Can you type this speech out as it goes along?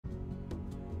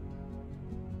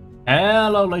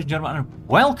Hello ladies and gentlemen, and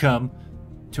welcome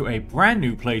to a brand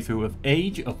new playthrough of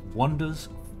Age of Wonders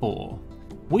 4.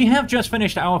 We have just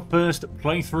finished our first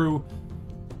playthrough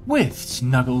with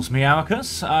Snuggles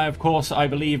Meowicus. Of course, I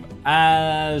believe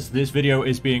as this video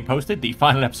is being posted, the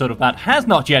final episode of that has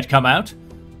not yet come out,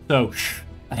 so shh,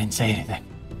 I didn't say anything.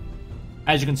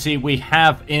 As you can see, we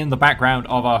have in the background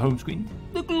of our home screen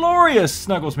the glorious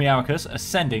Snuggles Meowicus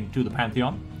ascending to the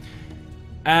Pantheon.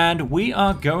 And we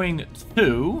are going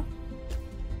to...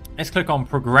 Let's click on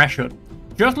progression.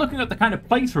 Just looking at the kind of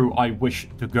playthrough I wish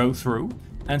to go through.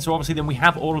 And so obviously then we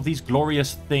have all of these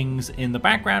glorious things in the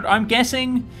background. I'm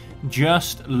guessing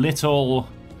just little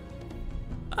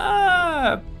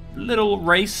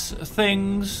race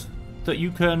things that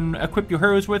you can equip your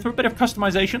heroes with for a bit of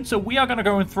customization. So we are going to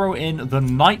go and throw in the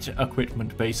Knight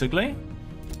equipment, basically.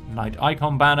 Knight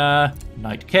icon banner,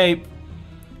 Knight cape,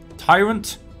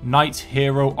 Tyrant, Knight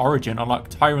hero origin. Unlock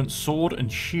Tyrant sword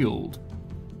and shield.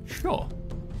 Sure.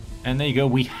 And there you go.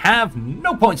 We have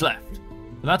no points left.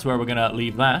 So that's where we're going to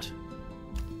leave that.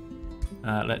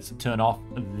 Let's turn off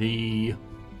the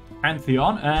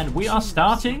Pantheon. And we are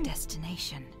starting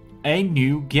a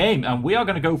new game. And we are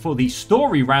going to go for the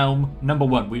story realm number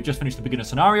 1. We've just finished the beginner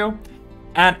scenario.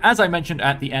 And as I mentioned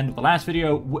at the end of the last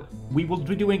video, we will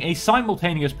be doing a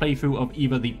simultaneous playthrough of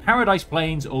either the Paradise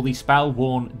Plains or the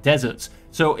Spell-Worn Deserts.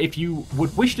 So if you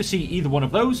would wish to see either one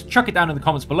of those, chuck it down in the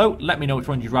comments below. Let me know which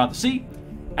one you'd rather see.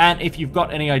 And if you've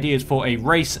got any ideas for a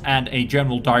race and a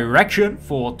general direction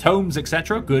for tomes,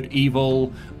 etc., good,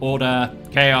 evil, order,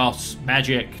 chaos,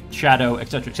 magic, shadow,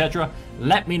 etc.,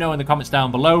 let me know in the comments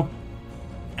down below.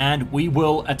 And we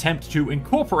will attempt to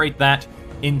incorporate that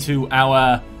into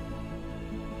our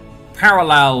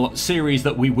parallel series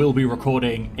that we will be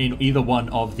recording in either one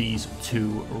of these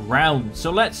two rounds. So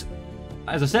let's,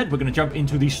 as I said, we're going to jump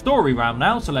into the story round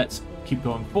now, so let's keep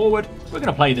going forward. We're going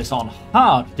to play this on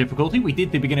hard difficulty. We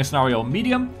did the beginner scenario on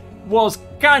medium. Was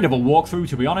kind of a walkthrough,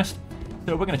 to be honest.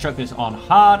 So we're going to chuck this on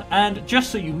hard, and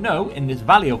just so you know, in this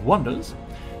Valley of Wonders,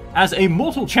 as a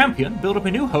mortal champion, build up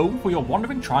a new home for your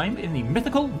wandering tribe in the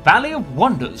mythical Valley of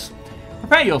Wonders.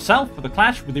 Prepare yourself for the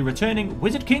clash with the returning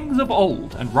Wizard Kings of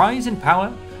old and rise in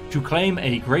power to claim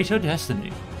a greater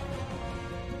destiny.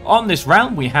 On this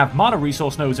round, we have mana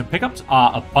resource nodes and pickups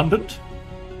are abundant.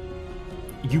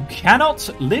 You cannot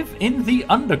live in the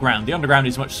underground. The underground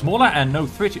is much smaller and no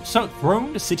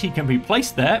throned city can be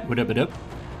placed there.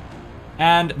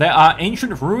 And there are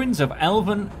ancient ruins of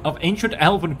ancient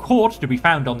elven court to be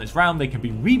found on this round. They can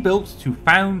be rebuilt to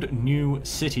found new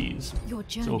cities.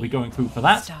 So we'll be going through for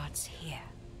that.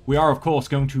 We are, of course,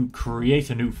 going to create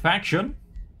a new faction.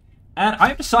 And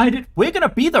I've decided we're going to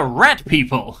be the Rat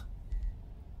People.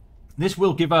 This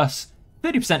will give us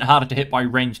 30% harder to hit by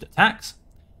ranged attacks.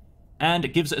 And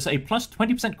it gives us a plus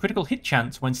 20% critical hit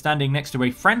chance when standing next to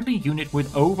a friendly unit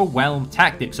with Overwhelm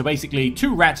tactics. So basically,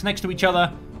 2 rats next to each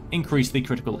other increase the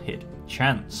critical hit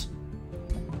chance.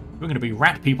 We're going to be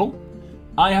Rat People.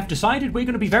 I have decided we're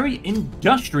going to be very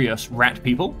industrious Rat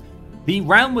People. The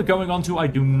round we're going on to, I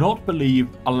do not believe,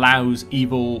 allows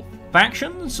evil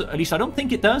factions. At least I don't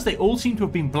think it does. They all seem to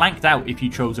have been blanked out if you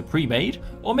chose a pre-made.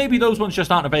 Or maybe those ones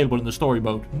just aren't available in the story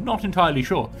mode. Not entirely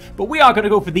sure. But we are going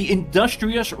to go for the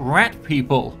industrious Rat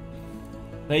People.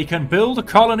 They can build a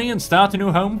colony and start a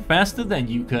new home faster than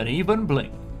you can even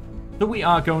blink. So we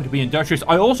are going to be industrious.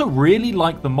 I also really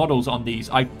like the models on these.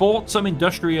 I bought some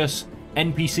industrious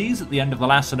NPCs at the end of the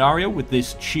last scenario with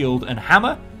this shield and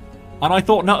hammer. And I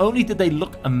thought not only did they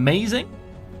look amazing,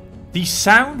 the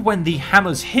sound when the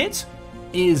hammers hit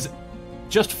is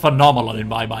just phenomenal in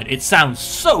my mind. It sounds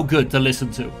so good to listen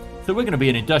to. So we're going to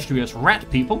be an industrious Rat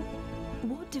People.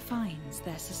 What defines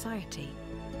their society?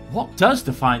 What does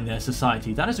define their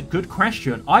society? That is a good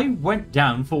question. I went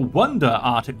down for wonder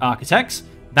architects.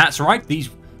 That's right, these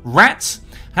rats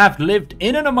have lived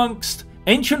in and amongst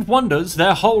ancient wonders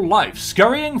their whole life,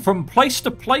 scurrying from place to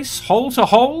place, hole to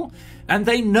hole, and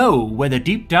they know where the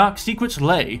deep dark secrets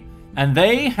lay, and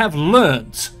they have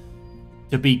learned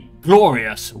to be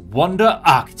glorious wonder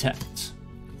architects.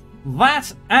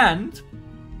 That, and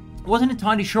wasn't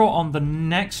entirely sure on the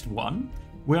next one.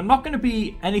 We're not going to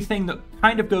be anything that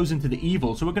kind of goes into the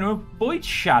evil, so we're going to avoid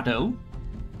shadow,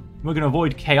 we're going to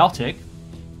avoid chaotic,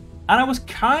 and I was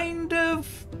kind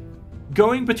of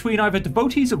going between either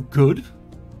devotees of good,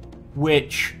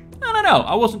 which I don't know,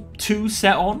 I wasn't too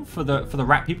set on for the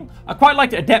Rat People. I quite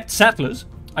liked Adept Settlers.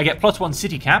 I get +1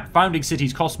 city cap, founding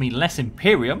cities cost me less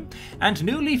Imperium, and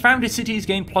newly founded cities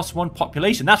gain +1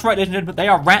 population. That's right, ladies and gentlemen, they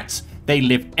are rats. They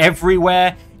live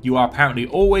everywhere. You are apparently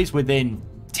always within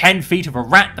 10 feet of a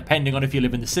rat, depending on if you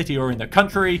live in the city or in the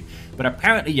country. But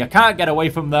apparently you can't get away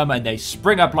from them, and they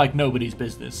spring up like nobody's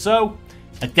business. So,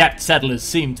 Adept Settlers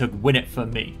seem to win it for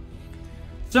me.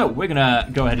 So, we're going to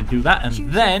go ahead and do that,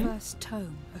 and then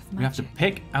we have to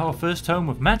pick our first tome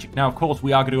of magic. Now, of course,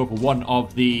 we are going to go for one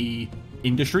of the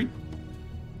industry.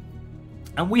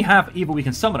 And we have, either we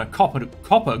can summon a copper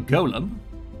golem,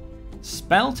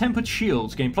 spell tempered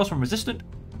shields, gain +1 resistant.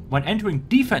 When entering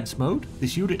defense mode,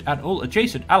 this unit and all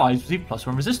adjacent allies receive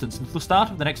 +1 resistance until the start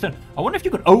of the next turn. I wonder if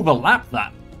you could overlap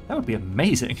that. That would be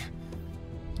amazing.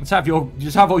 Just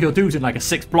have all your dudes in like a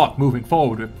 6-block moving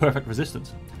forward with perfect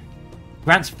resistance.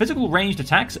 Grants physical ranged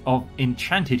attacks of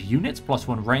enchanted units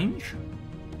 +1 range.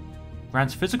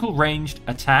 Grants physical ranged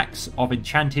attacks of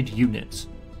enchanted units.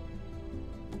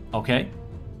 Okay.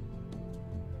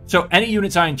 So any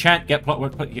units I enchant get got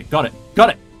it. Got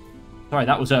it. Sorry,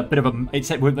 that was a bit of a... It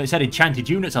said enchanted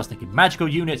units, I was thinking magical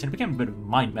units, and it became a bit of a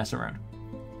mind mess around.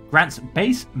 Grants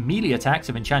base melee attacks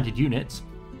of enchanted units.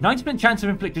 90% chance of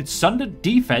inflicted sundered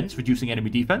defense, reducing enemy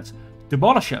defense.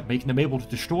 Demolisher, making them able to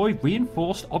destroy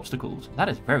reinforced obstacles. That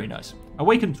is very nice.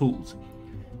 Awakened tools.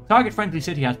 Target friendly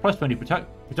city has +20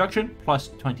 production,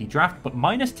 +20 draft, but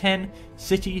 -10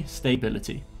 city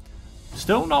stability.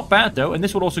 Still not bad though, and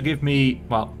this will also give me,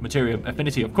 well, material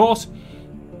affinity of course.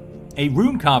 A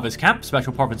Rune Carver's Camp,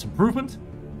 Special Province Improvement.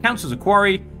 Counts as a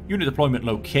quarry. Unit deployment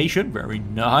location, very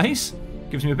nice.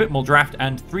 Gives me a bit more draft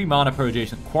and 3 mana per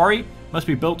adjacent quarry. Must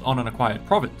be built on an acquired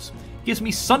province. Gives me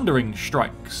Sundering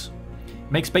Strikes.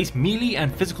 Makes base melee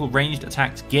and physical ranged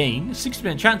attacks gain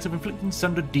 60% chance of inflicting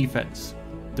sundered defense.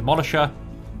 Demolisher.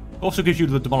 Also gives you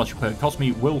the Demolisher perk.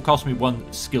 Will cost me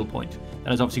 1 skill point.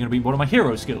 That is obviously going to be one of my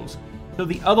hero skills. So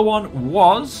the other one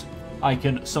was, I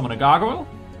can summon a gargoyle.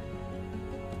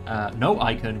 No,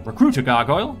 I can recruit a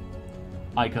gargoyle.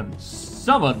 I can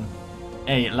summon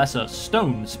a lesser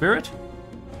stone spirit.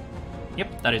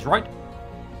 Yep, that is right.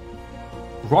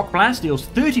 Rock Blast deals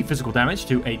 30 physical damage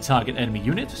to a target enemy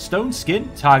unit. Stone Skin,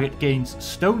 target gains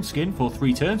Stone Skin for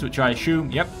 3 turns, which I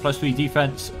assume, yep, +3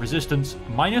 defense, resistance,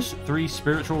 -3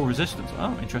 spiritual resistance.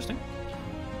 Oh, interesting.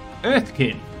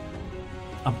 Earthkin.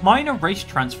 A minor race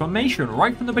transformation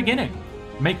right from the beginning.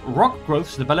 Make rock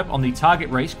growths develop on the target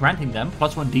race, granting them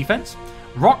 +1 defense.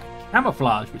 Rock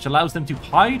Camouflage, which allows them to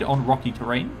hide on rocky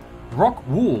terrain. Rock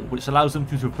Wall, which allows them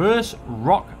to traverse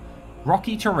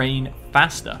rocky terrain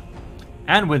faster.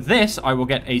 And with this, I will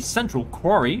get a Central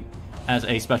Quarry as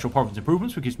a Special Province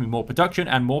Improvements, which gives me more production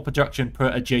and more production per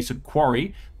adjacent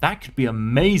quarry. That could be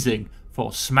amazing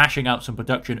for smashing out some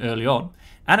production early on.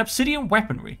 And Obsidian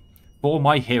Weaponry for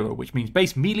my hero, which means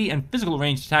base melee and physical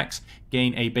ranged attacks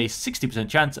gain a base 60%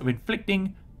 chance of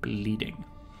inflicting bleeding.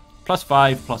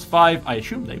 +5/+5. I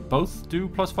assume they both do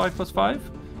 +5/+5.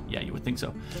 Yeah, you would think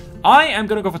so. I am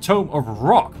going to go for Tome of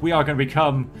Rock. We are going to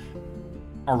become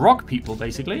a rock people,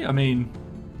 basically. I mean,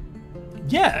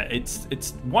 yeah, it's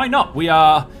why not? We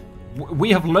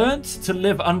have learned to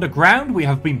live underground. We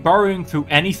have been burrowing through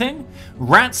anything.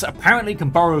 Rats apparently can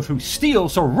burrow through steel,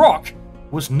 so rock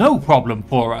was no problem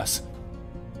for us.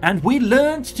 And we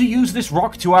learned to use this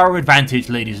rock to our advantage,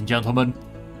 ladies and gentlemen.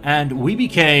 And we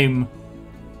became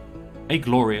a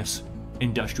glorious,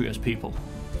 industrious people.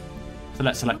 So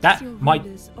let's select that. My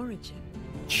origin?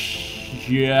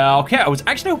 Yeah, okay. I was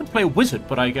actually hoping to play a wizard,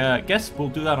 but I guess we'll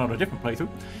do that on a different playthrough.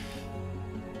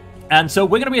 And so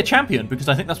we're going to be a champion, because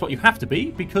I think that's what you have to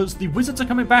be, because the wizards are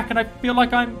coming back, and I feel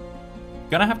like I'm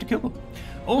going to have to kill them.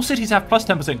 All cities have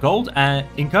 +10% gold and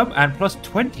income and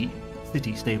 +20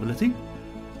 city stability.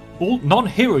 All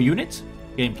non-hero units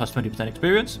gain +20%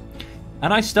 experience.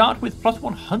 And I start with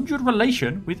 +100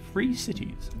 relation with 3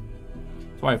 cities.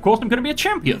 So I, of course, am going to be a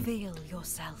champion. Reveal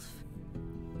yourself.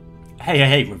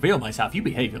 Hey, reveal myself. You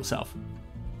behave yourself.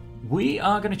 We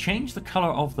are going to change the color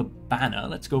of the banner.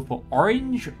 Let's go for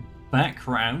orange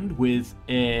background with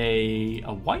a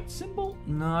white symbol?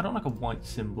 No, I don't like a white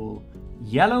symbol.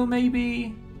 Yellow,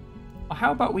 maybe? Or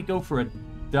how about we go for a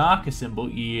darker symbol?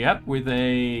 Yep, with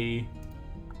a...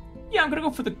 Yeah, I'm going to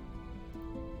go for the...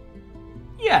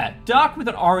 Yeah, dark with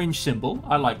an orange symbol.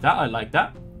 I like that, I like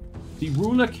that. The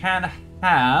ruler can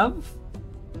have...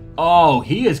 Oh,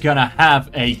 he is going to have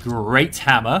a great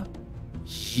hammer.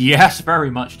 Yes, very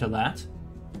much to that.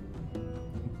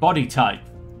 Body type.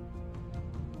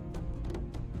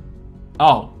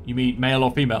 Oh, you mean male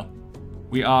or female?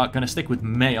 We are going to stick with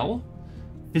male.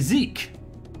 Physique.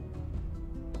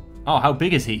 Oh, how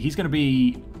big is he? He's going to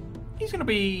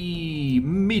be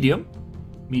medium.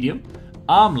 Medium.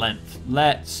 Arm length.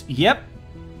 Let's... Yep.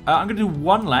 I'm going to do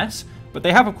 1 less. But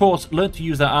they have, of course, learned to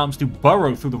use their arms to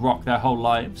burrow through the rock their whole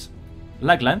lives.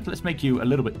 Leg length. Let's make you a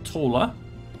little bit taller.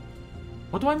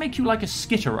 Or do I make you like a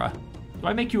skitterer? Do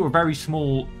I make you a very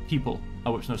small people?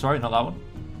 Oh, whoops, no, sorry, not that one.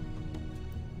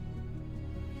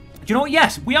 Do you know what?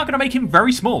 Yes, we are going to make him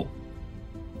very small.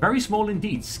 Very small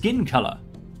indeed. Skin color.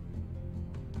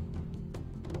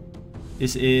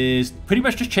 This is pretty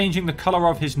much just changing the color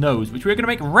of his nose, which we're going to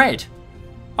make red.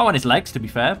 Oh, and his legs, to be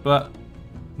fair, but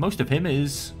most of him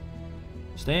is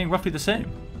staying roughly the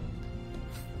same.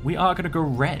 We are going to go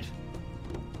red.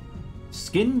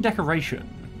 Skin decoration.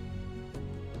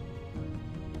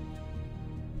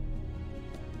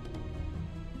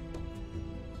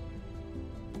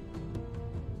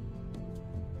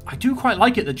 I do quite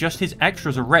like it that just his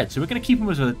extras are red, so we're going to keep him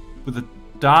with a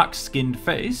dark-skinned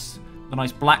face. A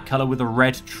nice black colour with a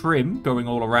red trim going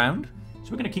all around.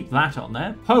 So we're going to keep that on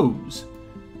there. Pose.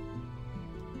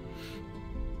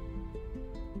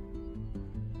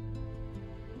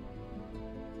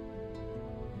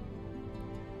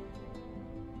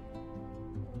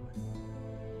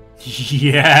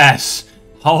 Yes!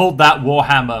 Hold that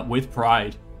warhammer with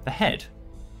pride. The head.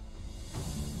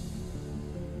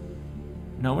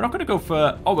 No, we're not going to go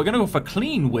for... Oh, we're going to go for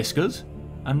clean whiskers.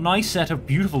 A nice set of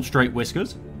beautiful straight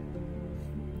whiskers.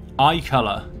 Eye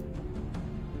colour.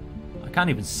 I can't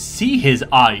even see his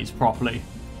eyes properly.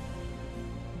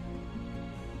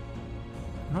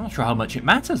 I'm not sure how much it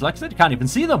matters. Like I said, you can't even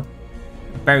see them.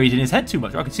 Buried in his head too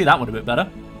much. I can see that one a bit better.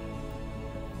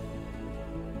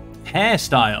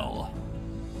 Hairstyle.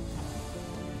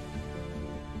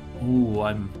 Ooh,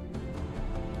 I'm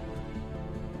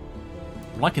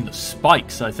liking the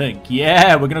spikes, I think.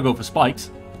 Yeah, we're going to go for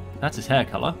spikes. That's his hair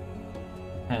colour.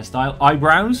 Hairstyle.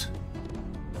 Eyebrows.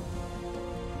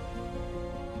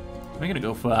 We're going to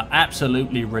go for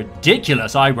absolutely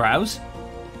ridiculous eyebrows.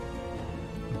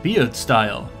 Beard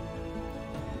style.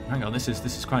 Hang on, this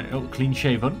is quite clean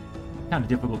shaven. Kind of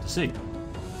difficult to see.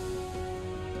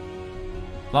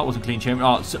 That wasn't clean shaven.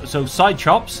 Oh, so side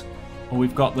chops. Well,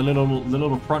 we've got the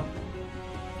little front.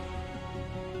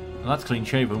 Well, that's clean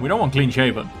shaven. We don't want clean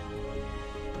shaven.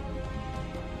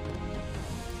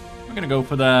 We're going to go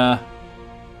for the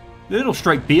little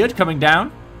straight beard coming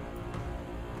down.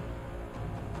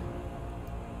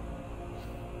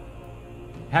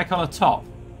 Hair color top.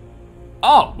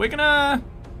 Oh, we're gonna...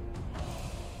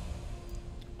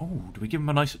 Oh, do we give him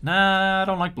a nice... Nah, I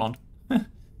don't like blonde.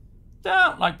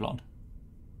 Don't like blonde.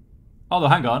 Although,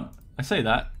 hang on. I say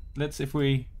that. Let's, if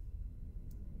we...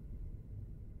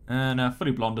 No,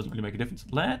 fully blonde doesn't really make a difference.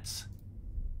 Let's...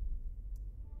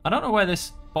 I don't know where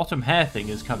this bottom hair thing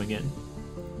is coming in.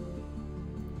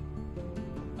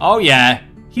 Oh, yeah.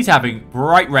 He's having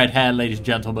bright red hair, ladies and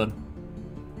gentlemen.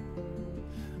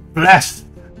 Blessed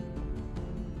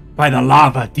by the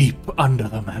lava deep under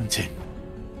the mountain.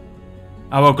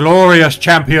 Our glorious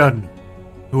champion,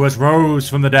 who has rose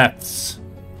from the depths,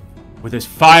 with his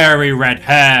fiery red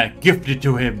hair gifted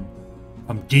to him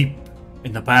from deep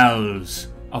in the bowels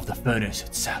of the furnace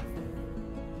itself.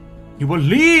 He will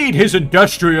lead his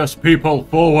industrious people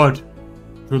forward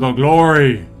to the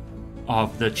glory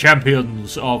of the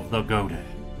champions of the Godir.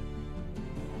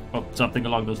 Or something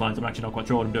along those lines. I'm actually not quite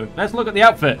sure what I'm doing. Let's look at the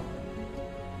outfit.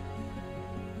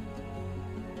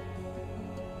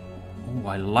 Oh,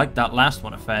 I like that last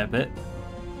one a fair bit.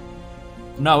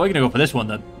 No, we're going to go for this one.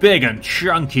 The big and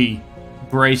chunky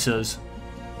bracers.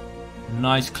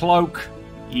 Nice cloak.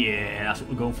 Yeah, that's what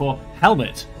we're going for.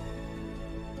 Helmet.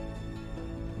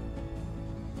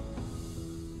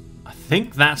 I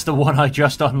think that's the one I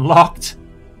just unlocked.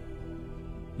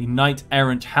 The Knight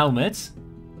Errant helmet.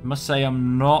 I must say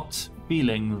I'm not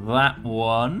feeling that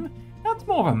one. That's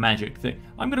more of a magic thing.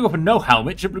 I'm going to go for no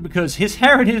helmet simply because his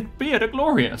hair and his beard are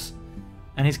glorious.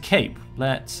 And his cape.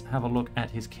 Let's have a look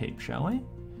at his cape, shall we?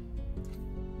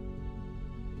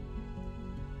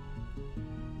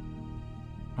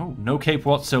 Oh, no cape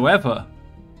whatsoever.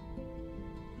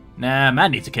 Nah,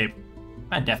 man needs a cape.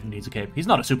 Man definitely needs a cape. He's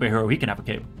not a superhero, he can have a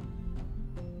cape.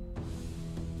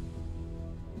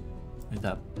 With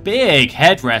a big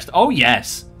headrest. Oh,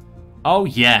 yes. Oh,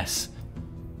 yes.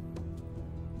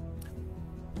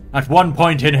 At one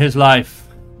point in his life,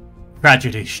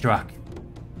 tragedy struck.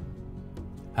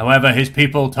 However, his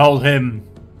people told him,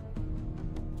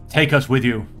 "Take us with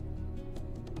you.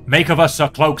 Make of us a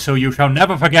cloak so you shall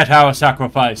never forget our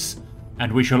sacrifice,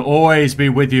 and we shall always be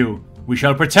with you. We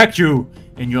shall protect you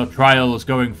in your trials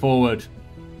going forward.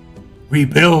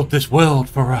 Rebuild this world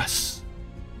for us."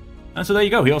 And so there you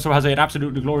go. He also has an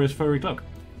absolutely glorious furry cloak.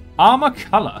 Armor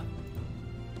color.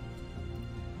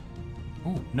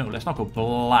 Oh, no, let's not go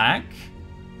black.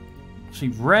 See,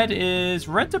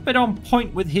 red's a bit on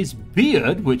point with his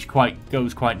beard, which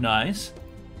goes quite nice.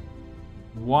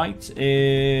 White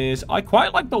is... I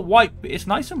quite like the white, but it's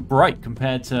nice and bright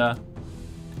compared to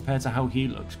how he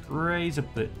looks. Grey's a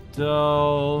bit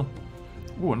dull.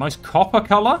 Ooh, a nice copper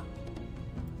color.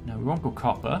 No, we won't go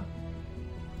copper.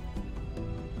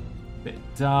 Bit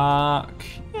dark.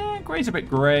 Yeah, grey's a bit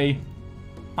grey.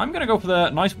 I'm going to go for the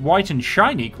nice white and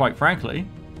shiny, quite frankly.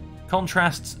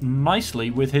 Contrasts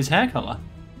nicely with his hair color.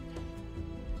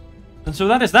 And so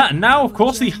that is that. And now, of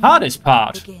course, the hardest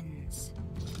part.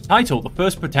 Title: The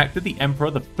First Protector, the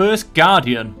Emperor, the First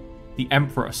Guardian, the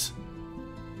Empress.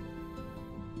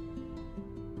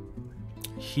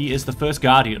 He is the first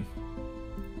guardian.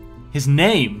 His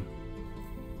name: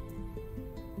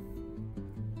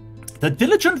 the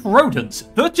Diligent Rodents.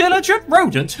 The Diligent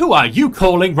Rodents? Who are you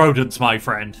calling rodents, my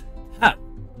friend? How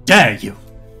dare you?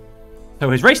 So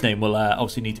his race name will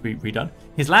obviously need to be redone.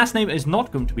 His last name is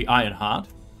not going to be Ironheart.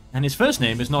 And his first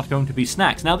name is not going to be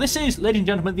Snacks. Now this is, ladies and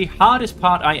gentlemen, the hardest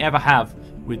part I ever have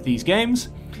with these games.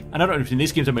 And I don't know if in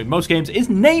these games, I mean most games, is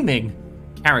naming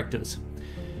characters.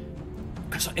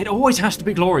 Because it always has to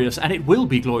be glorious, and it will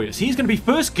be glorious. He's going to be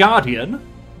First Guardian.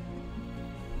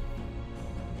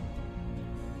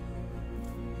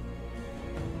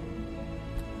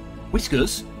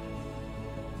 Whiskers.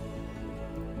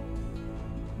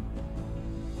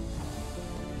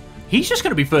 He's just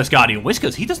going to be First Guardian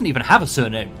Whiskers. He doesn't even have a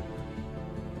surname.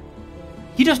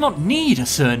 He does not need a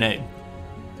surname.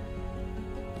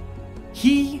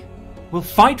 He will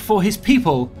fight for his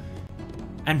people,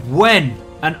 and when,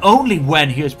 and only when,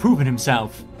 he has proven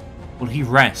himself, will he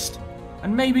rest.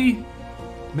 And maybe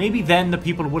then the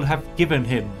people will have given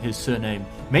him his surname.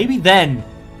 Maybe then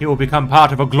he will become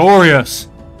part of a glorious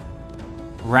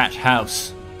rat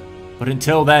house. But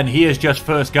until then, he is just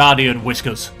First Guardian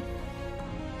Whiskers.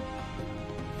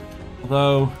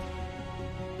 Although...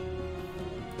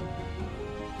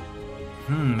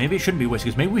 maybe it shouldn't be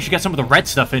Whiskers. Maybe we should get some of the red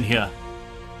stuff in here.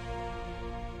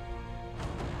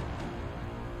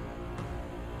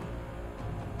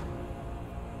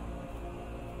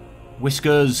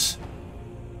 Whiskers.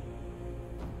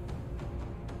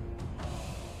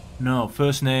 No,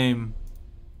 first name.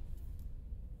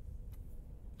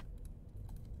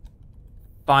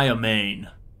 Firemane.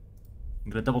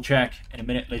 I'm going to double check in a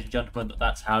minute, ladies and gentlemen, that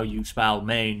that's how you spell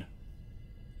Maine.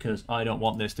 Because I don't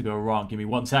want this to go wrong. Give me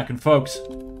 1 second, folks.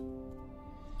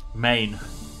 Maine.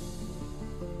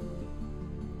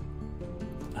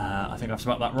 I think I've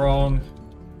spelled that wrong.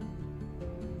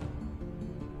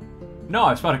 No,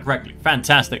 I've spelled it correctly.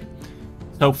 Fantastic.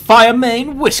 So,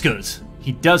 Firemane Whiskers.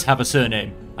 He does have a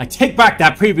surname. I take back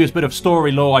that previous bit of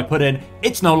story lore I put in.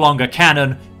 It's no longer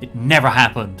canon. It never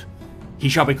happened. He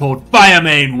shall be called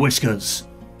Firemane Whiskers.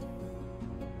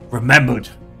 Remembered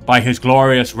by his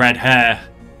glorious red hair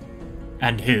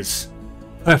and his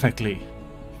perfectly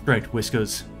straight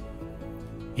whiskers.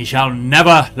 He shall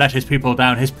never let his people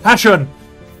down. His passion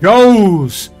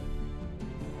shows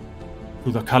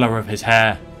through the color of his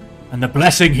hair and the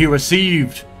blessing he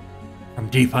received from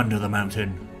deep under the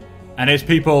mountain. And his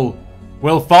people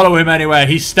will follow him anywhere.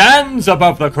 He stands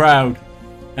above the crowd,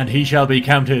 and he shall be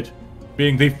counted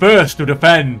being the first to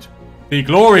defend the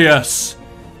glorious... ...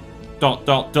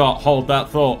 Hold that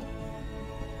thought.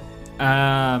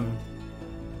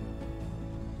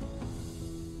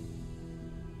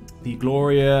 The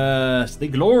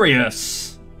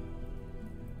glorious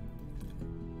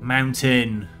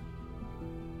mountain.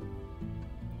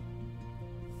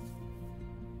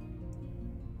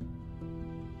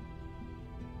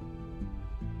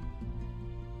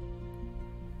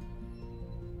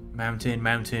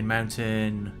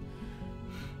 Mountain.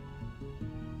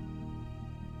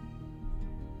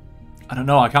 I don't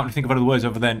know. I can't really think of other words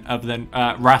other than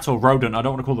rat or rodent. I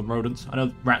don't want to call them rodents. I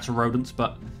know rats are rodents,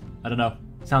 but I don't know.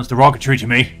 Sounds derogatory to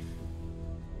me.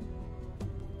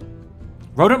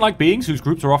 Rodent-like beings whose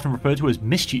groups are often referred to as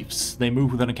mischiefs. They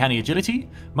move with an uncanny agility,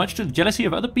 much to the jealousy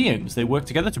of other beings. They work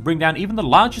together to bring down even the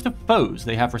largest of foes.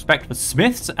 They have respect for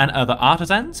smiths and other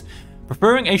artisans,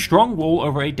 preferring a strong wall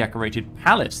over a decorated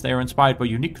palace. They are inspired by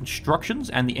unique constructions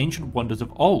and the ancient wonders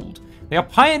of old. They are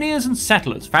pioneers and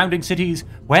settlers, founding cities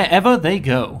wherever they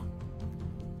go.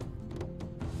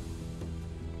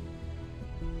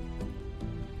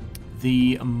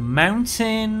 The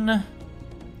mountain...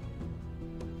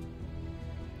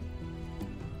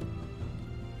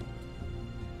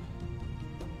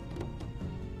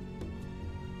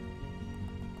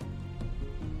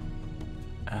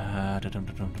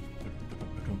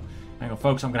 Hang on,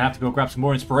 folks, I'm going to have to go grab some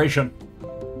more inspiration.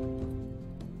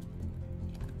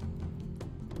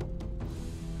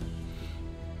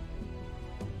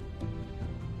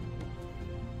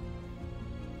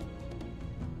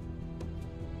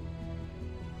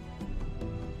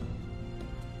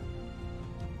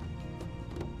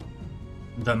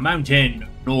 the Mountain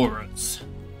Noras.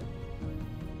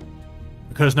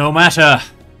 Because no matter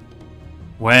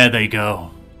where they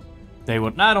go, they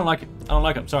would... No, I don't like it. I don't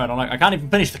like it. I'm sorry, I don't like it. I can't even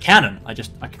finish the canon. I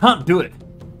can't do it.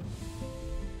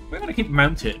 We're going to keep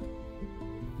Mountain.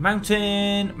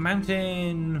 Mountain.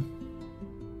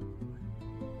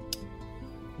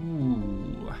 Ooh.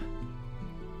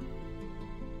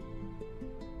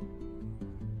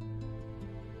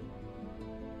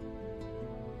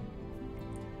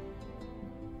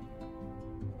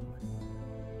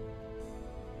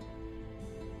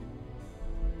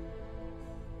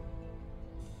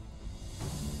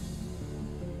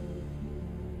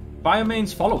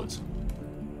 Firemane's followers.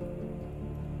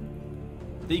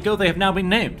 There you go, they have now been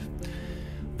named.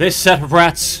 This set of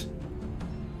rats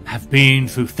have been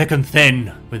through thick and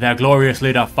thin with their glorious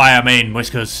leader Firemane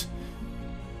Whiskers.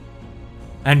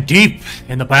 And deep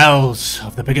in the bowels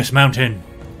of the biggest mountain,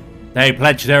 they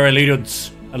pledge their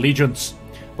allegiance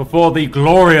before the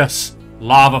glorious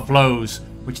lava flows,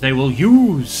 which they will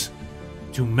use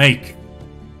to make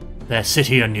their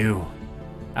city anew,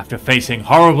 after facing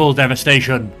horrible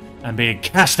devastation and being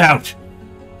cast out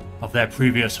of their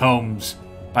previous homes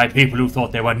by people who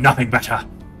thought they were nothing better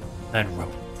than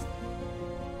rodents.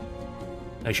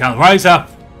 They shall rise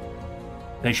up.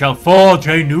 They shall forge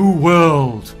a new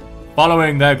world,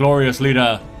 following their glorious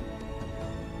leader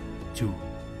to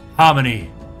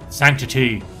harmony,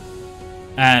 sanctity,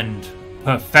 and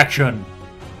perfection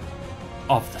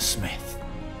of the Smith.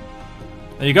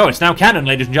 There you go, it's now canon,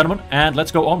 ladies and gentlemen, and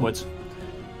let's go onwards.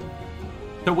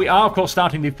 So we are, of course,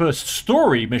 starting the first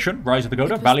story mission, Rise of the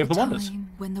Godir, Valley of the Wonders. It was the time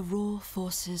when the raw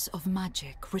forces of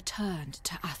magic returned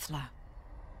to Athla.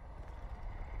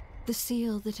 The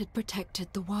seal that had protected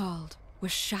the world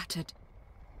was shattered.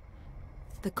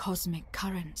 The cosmic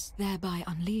currents, thereby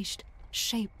unleashed,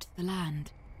 shaped the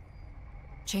land,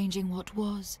 changing what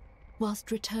was, whilst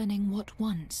returning what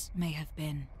once may have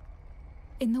been.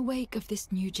 In the wake of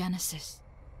this new genesis,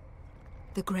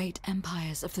 the great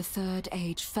empires of the Third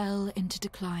Age fell into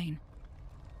decline,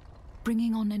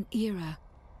 bringing on an era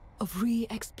of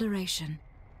re-exploration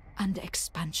and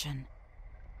expansion.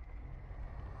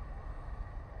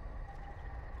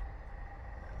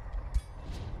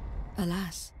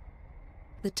 Alas,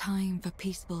 the time for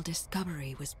peaceful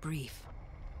discovery was brief,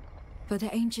 for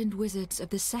the ancient wizards of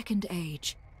the Second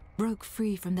Age broke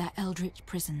free from their eldritch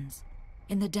prisons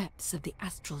in the depths of the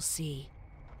Astral Sea.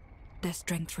 Their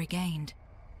strength regained,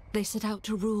 they set out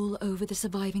to rule over the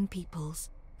surviving peoples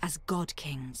as God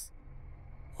Kings,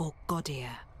 or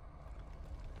Godir.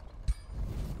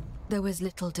 There was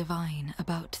little divine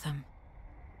about them.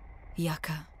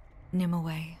 Yaka,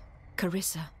 Nimue,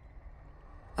 Carissa,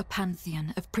 a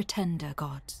pantheon of pretender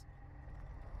gods.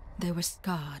 They were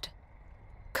scarred,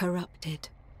 corrupted,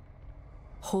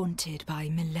 haunted by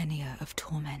millennia of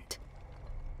torment,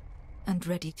 and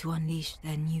ready to unleash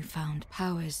their newfound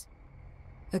powers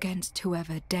against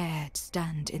whoever dared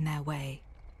stand in their way.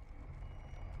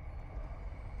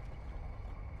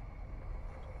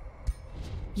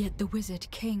 Yet the Wizard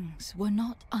Kings were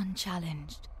not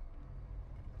unchallenged.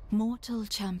 Mortal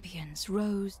champions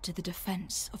rose to the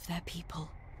defense of their people,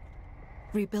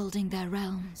 rebuilding their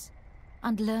realms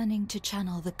and learning to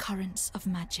channel the currents of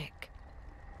magic.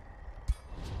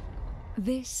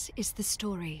 This is the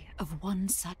story of one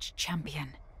such champion.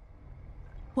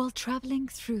 While traveling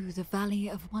through the Valley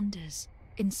of Wonders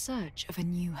in search of a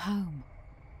new home,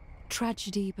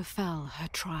 tragedy befell her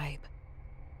tribe,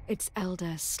 its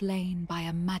elder slain by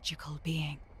a magical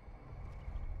being.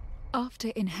 After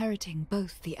inheriting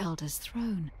both the elder's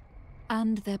throne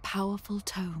and their powerful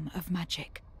tome of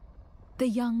magic, the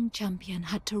young champion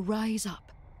had to rise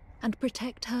up and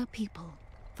protect her people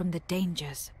from the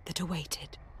dangers that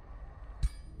awaited.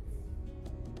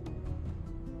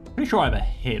 Pretty sure I'm a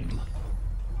him.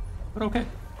 But okay.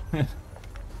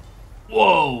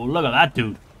 Whoa, look at that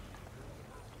dude.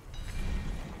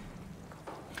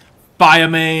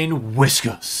 Firemane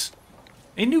Whiskers.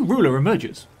 A new ruler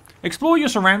emerges. Explore your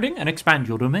surrounding and expand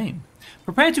your domain.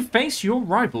 Prepare to face your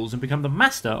rivals and become the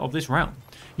master of this realm.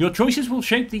 Your choices will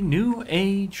shape the new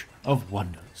age of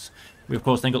wonders. We of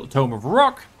course then got the Tome of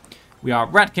Rock. We are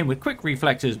Ratkin with quick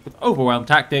reflexes with overwhelmed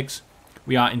tactics.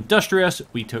 We are Industrious.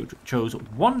 We chose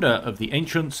Wonder of the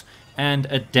Ancients and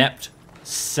Adept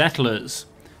Settlers.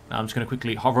 Now I'm just going to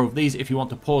quickly hover over these if you want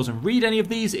to pause and read any of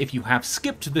these. If you have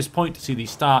skipped to this point to see the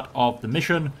start of the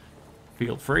mission,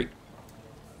 feel free.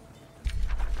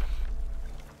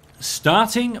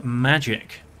 Starting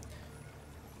Magic.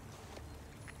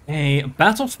 A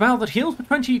battle spell that heals for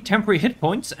 20 temporary hit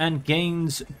points and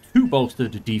gains 2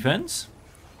 bolstered defense.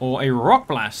 Or a Rock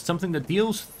Blast, something that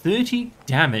deals 30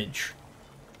 damage.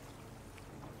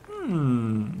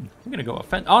 We're going to go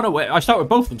offense. Oh, no, wait. I start with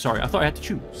both of them. Sorry. I thought I had to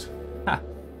choose. Ha.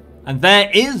 And there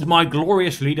is my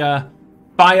glorious leader,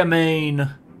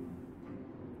 Firemane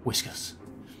Whiskers.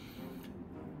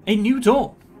 A new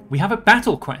dawn. We have a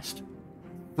battle quest.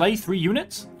 Play 3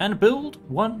 units and build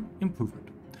 1 improvement.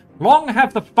 Long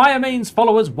have the Firemane's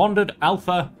followers wandered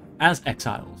Alpha as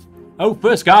exiles. O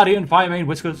first guardian, Firemane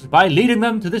Whiskers, by leading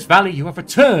them to this valley, you have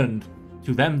returned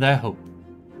to them their hope.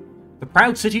 The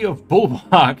proud city of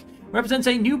Bulwark represents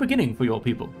a new beginning for your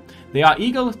people. They are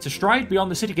eager to stride beyond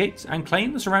the city gates and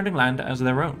claim the surrounding land as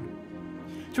their own.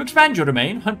 To expand your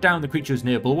domain, hunt down the creatures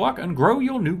near Bulwark and grow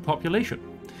your new population.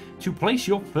 To place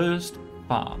your first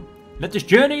farm. Let this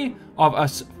journey of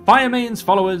us Firemane's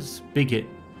followers begin.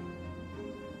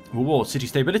 Reward city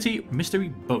stability, mystery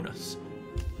bonus.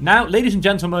 Now, ladies and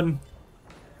gentlemen,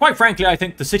 quite frankly, I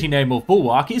think the city name of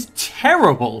Bulwark is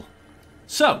terrible.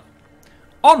 So,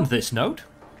 on this note,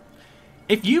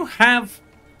 if you have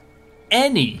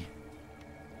any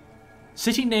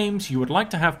city names you would like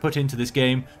to have put into this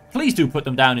game, please do put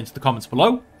them down into the comments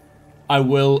below. I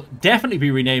will definitely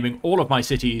be renaming all of my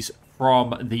cities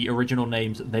from the original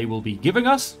names they will be giving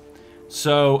us.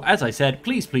 So, as I said,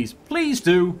 please, please, please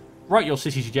do write your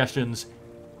city suggestions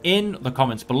in the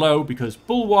comments below, because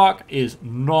Bulwark is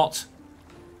not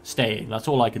staying. That's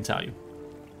all I can tell you.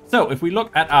 So, if we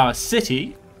look at our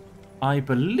city, I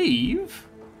believe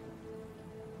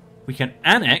we can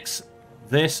annex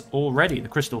this already, the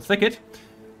Crystal Thicket,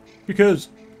 because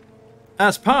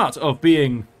as part of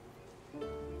being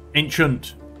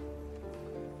ancient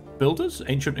builders,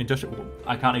 ancient industrial,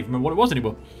 I can't even remember what it was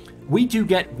anymore, we do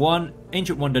get 1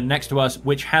 ancient wonder next to us,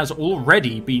 which has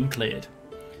already been cleared.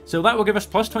 So that will give us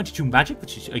plus 22 magic,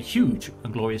 which is a huge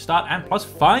and glorious start, and plus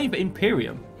 5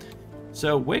 Imperium.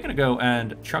 So we're going to go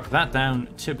and chuck that down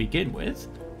to begin with.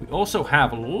 We also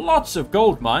have lots of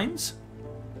gold mines.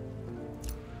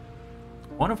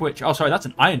 One of which... Oh, sorry, that's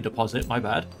an iron deposit. My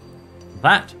bad.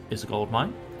 That is a gold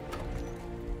mine.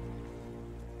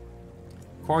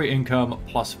 Quarry income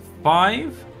plus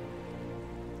 5.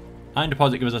 Iron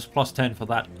deposit gives us plus 10 for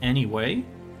that anyway.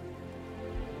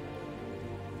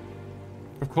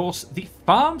 Of course, the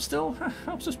farm still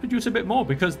helps us produce a bit more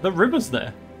because the river's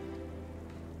there.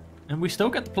 And we still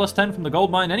get the plus 10 from the gold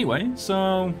mine anyway,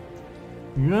 so...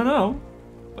 You don't know.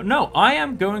 But no, I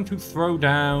am going to throw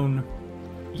down...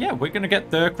 Yeah, we're going to get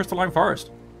the Crystalline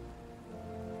Forest.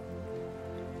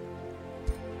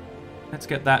 Let's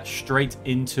get that straight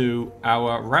into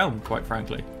our realm, quite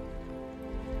frankly.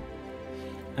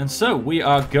 And so, we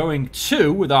are going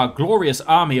to, with our glorious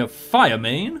army of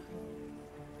Firemane,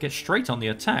 get straight on the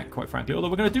attack, quite frankly. Although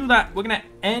we're going to do that, we're going to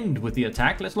end with the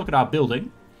attack. Let's look at our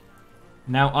building.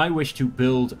 Now, I wish to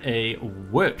build a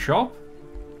workshop.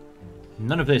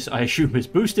 None of this, I assume, is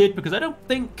boosted, because I don't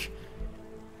think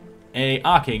a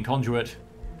arcane conduit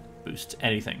boosts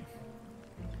anything.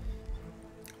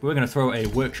 We're going to throw a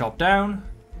workshop down,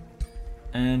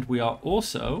 and we are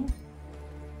also,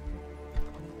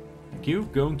 thank you,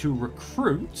 going to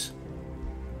recruit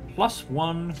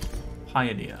 +1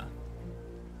 pioneer.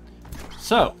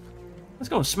 So, let's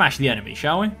go and smash the enemy,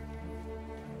 shall we?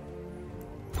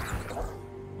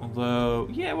 Although,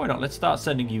 yeah, why not? Let's start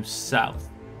sending you south.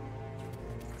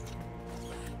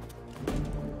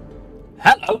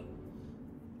 Hello!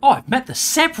 Oh, I've met the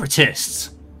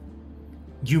Separatists!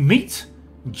 You meet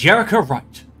Jerica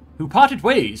Wright, who parted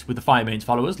ways with the Firemane's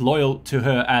followers, loyal to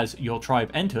her as your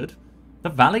tribe entered the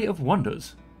Valley of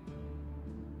Wonders.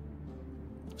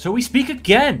 So we speak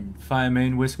again,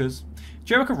 Firemane Whiskers.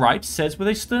 Jerica Wright says with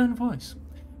a stern voice.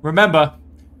 Remember,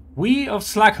 we of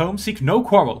Slackholm seek no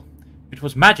quarrel. It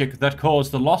was magic that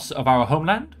caused the loss of our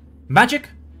homeland. Magic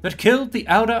that killed the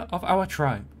elder of our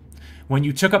tribe. When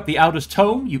you took up the elder's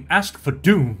tome, you asked for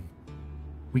doom.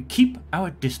 We keep our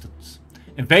distance.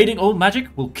 Invading all magic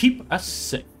will keep us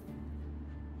safe.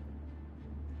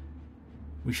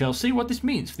 We shall see what this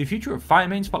means for the future of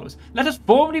Firemane's followers. Let us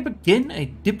formally begin a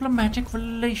diplomatic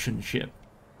relationship.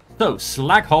 So,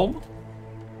 Slagholm,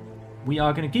 we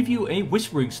are going to give you a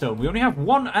Whispering Stone. We only have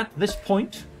 1 at this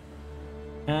point,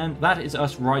 and that is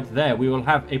us right there. We will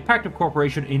have a Pact of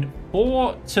Cooperation in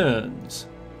 4 turns.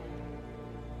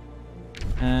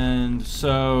 And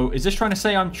so, is this trying to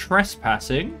say I'm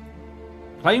trespassing?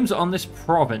 Claims on this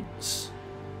province.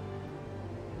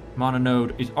 Mana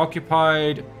node is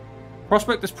occupied.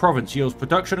 Prospect this province yields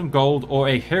production and gold or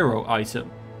a hero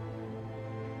item.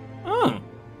 Oh.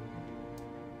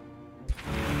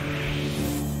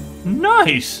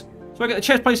 Nice! So I get the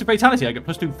chest place of fatality. I get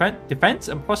 +2 defense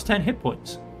and +10 hit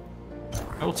points.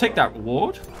 I will take that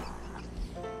reward.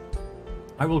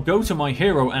 I will go to my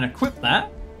hero and equip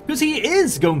that. because he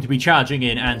is going to be charging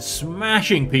in and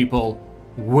smashing people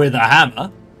with a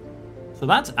hammer. So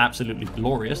that's absolutely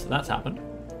glorious that that's happened.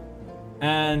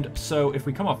 And so if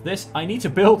we come off this, I need to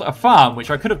build a farm,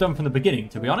 which I could have done from the beginning,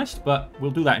 to be honest, but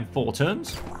we'll do that in 4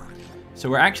 turns. So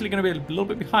we're actually going to be a little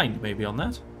bit behind, maybe, on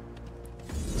that.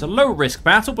 It's a low-risk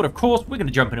battle, but of course, we're going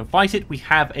to jump in and fight it. We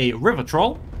have a River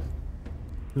Troll,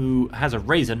 who has a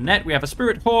Razor Net. We have a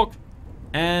Spirit Hawk,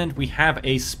 and we have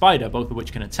a Spider, both of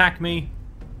which can attack me.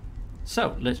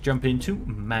 So, let's jump into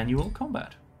manual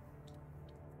combat.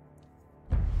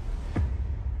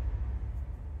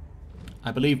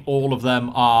 I believe all of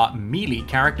them are melee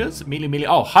characters. Melee.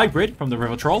 Oh, Hybrid from the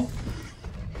River Troll.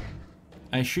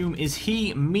 I assume, is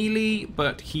he melee?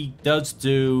 But he does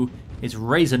do his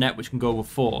Razor Net, which can go over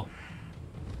 4.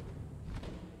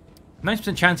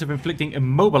 90% chance of inflicting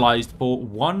immobilized for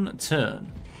 1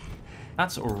 turn.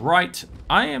 That's alright.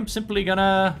 I am simply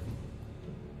gonna...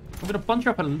 I'm gonna bunch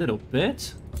up a little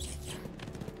bit.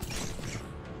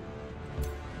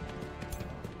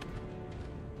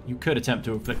 You could attempt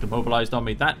to inflict immobilized on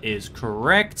me. That is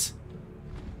correct.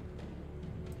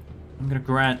 I'm going to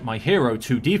grant my hero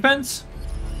 2 defense,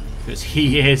 because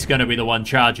he is going to be the one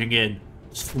charging in,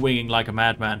 swinging like a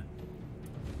madman.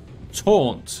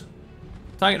 Taunt.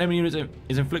 Target enemy unit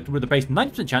is inflicted with a base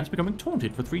 90% chance of becoming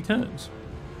taunted for 3 turns.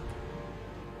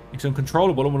 It's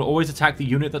uncontrollable and will always attack the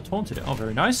unit that taunted it. Oh,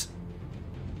 very nice.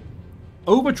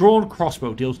 Overdrawn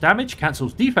crossbow deals damage,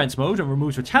 cancels defense mode, and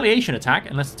removes retaliation attack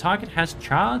unless the target has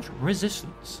charge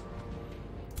resistance.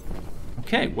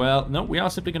 Okay, well, no, we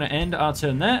are simply going to end our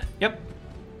turn there. Yep.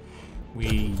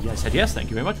 We said yes,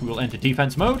 thank you very much. We will enter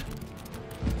defense mode.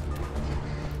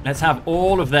 Let's have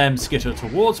all of them skitter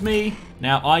towards me.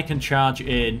 Now I can charge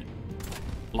in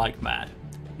like mad.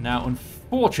 Now,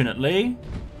 unfortunately,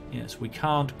 yes, we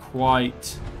can't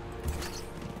quite...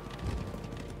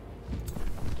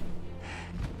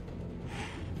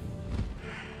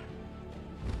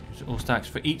 all stacks.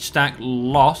 For each stack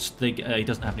lost, he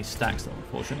doesn't have any stacks though,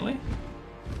 unfortunately.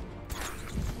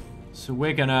 So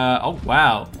we're gonna... oh,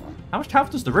 wow. How much health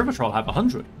does the River Troll have?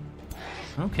 100.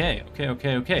 Okay.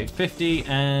 50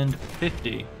 and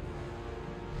 50.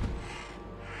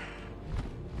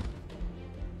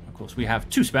 Of course, we have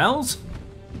 2 spells.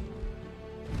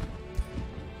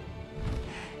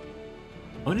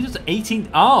 Only does 18...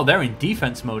 oh, they're in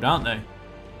defense mode, aren't they?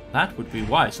 That would be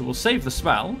why. So we'll save the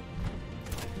spell.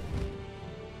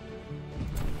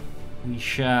 We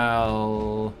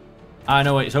shall... I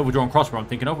know it's Overdrawn Crossbow I'm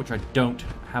thinking of, which I don't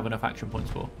have enough action points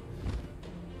for.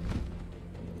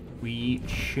 We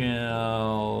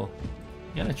shall...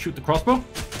 yeah, let's shoot the crossbow.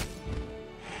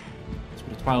 Let's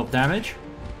put a 12 damage.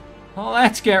 Well,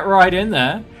 let's get right in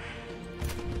there.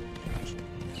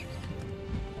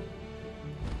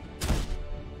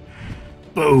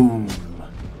 Boom!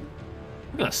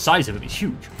 Look at the size of him, he's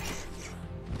huge.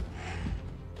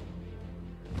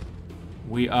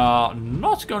 We are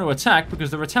not going to attack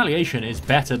because the retaliation is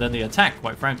better than the attack,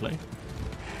 quite frankly.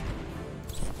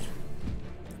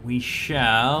 We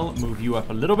shall move you up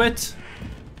a little bit.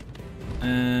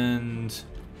 And...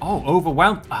 oh,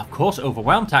 overwhelm... of course,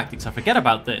 overwhelm tactics. I forget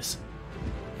about this.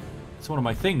 It's one of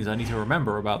my things. I need to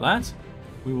remember about that.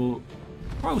 We will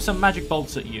throw some magic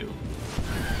bolts at you.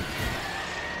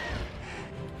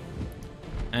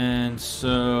 And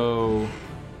so...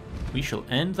 we shall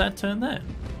end that turn there.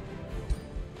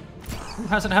 Who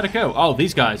hasn't had a go? Oh,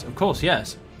 these guys. Of course,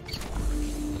 yes.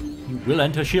 You will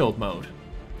enter shield mode.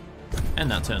 End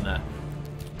that turn there.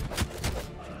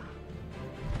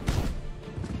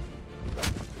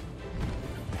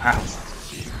 Wow.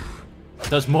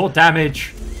 Does more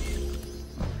damage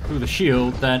through the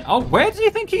shield than... oh, where do you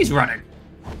think he's running?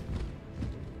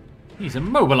 He's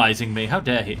immobilizing me. How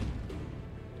dare he?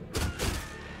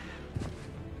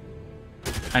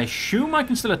 I assume I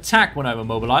can still attack when I'm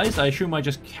immobilized. I assume I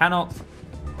just cannot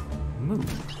move.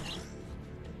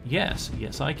 Yes,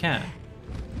 I can.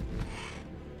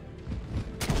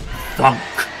 Thunk!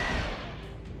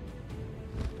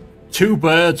 2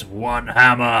 birds, 1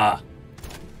 hammer!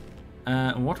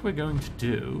 And what we're going to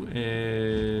do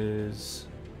is...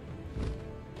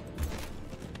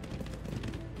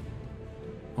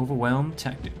 overwhelm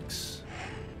tactics.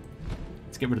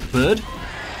 Let's get rid of the bird.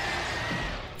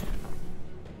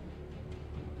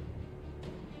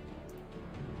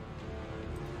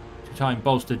 Time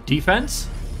bolstered defense.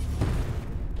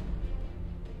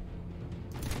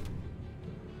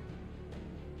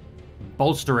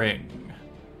 Bolstering.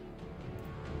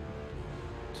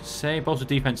 To say bolstered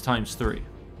defense times 3.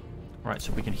 Right,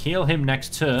 so we can heal him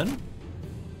next turn.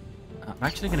 I'm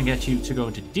actually going to get you to go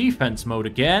into defense mode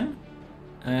again.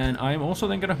 And I'm also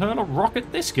then going to hurl a rock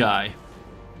at this guy.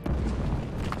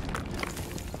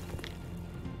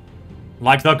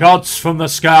 Like the gods from the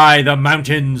sky, the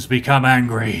mountains become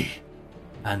angry,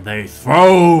 and they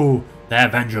throw their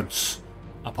vengeance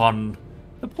upon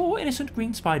the poor innocent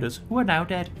green spiders who are now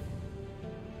dead.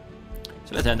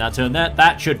 So let's end that turn there.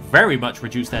 That should very much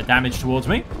reduce their damage towards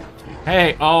me.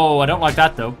 Hey, oh, I don't like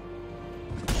that though.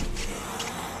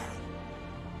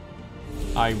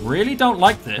 I really don't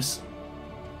like this.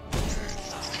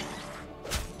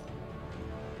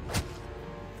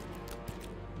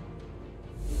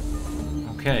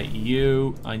 Okay,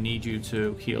 you, I need you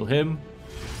to heal him.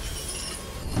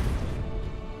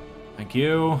 Thank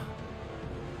you.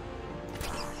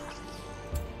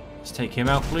 Let's take him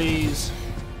out, please.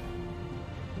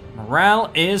 Morale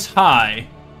is high.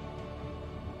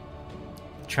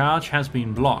 Charge has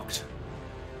been blocked.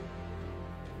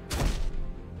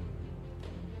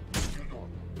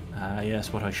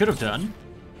 Yes, what I should have done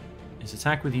is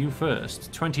attack with you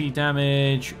first. 20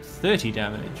 damage, 30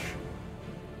 damage.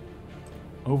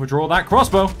 Overdraw that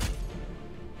crossbow.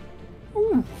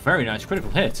 Ooh, very nice critical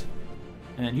hit.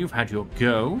 And you've had your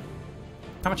go.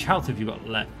 How much health have you got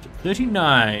left?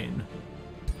 39.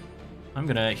 I'm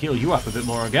going to heal you up a bit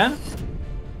more again.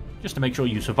 Just to make sure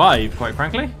you survive, quite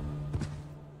frankly.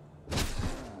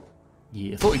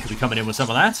 Yeah, thought you could be coming in with some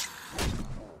of that.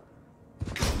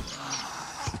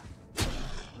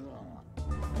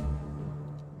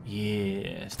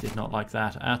 Yes, did not like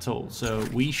that at all. So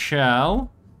we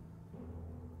shall...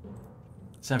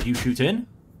 Let's have you shoot in.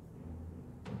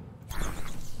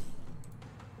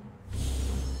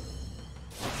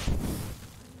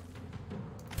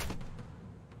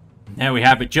 There we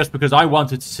have it, just because I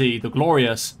wanted to see the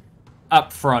glorious,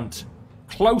 up front,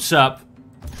 close up,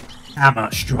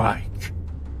 hammer strike.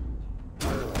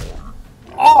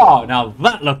 Oh, now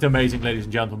that looked amazing, ladies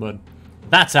and gentlemen.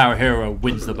 That's our hero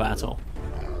wins the battle.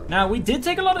 Now, we did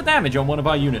take a lot of damage on one of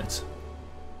our units.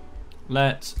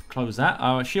 Let's close that.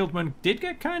 Our shieldman did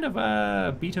get kind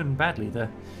of beaten badly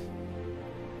there.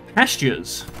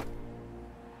 Pastures.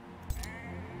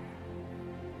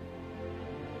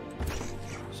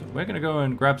 So we're going to go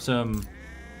and grab some...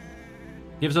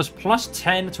 Gives us plus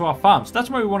 10 to our farm. So that's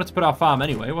where we wanted to put our farm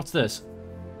anyway. What's this?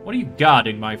 What are you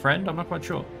guarding, my friend? I'm not quite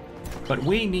sure. But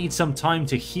we need some time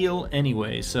to heal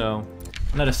anyway, so...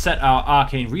 Let us set our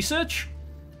arcane research.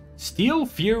 Steel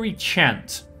Fury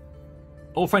Chant.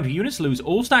 All friendly units lose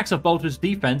all stacks of bolted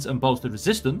defense and bolted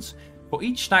resistance. For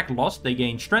each stack lost, they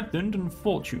gain strengthened and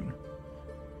fortune.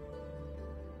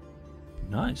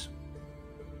 Nice.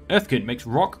 Earthkin makes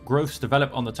rock growths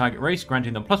develop on the target race,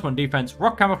 granting them +1 defense,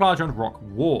 rock camouflage, and rock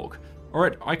walk.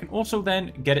 Alright, I can also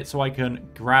then get it so I can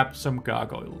grab some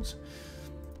gargoyles.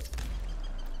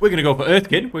 We're going to go for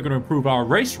Earthkin. We're going to improve our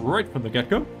race right from the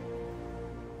get-go.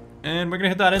 And we're going to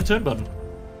hit that end turn button.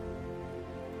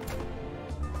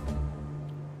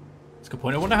 That's a good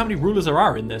point. I wonder how many rulers there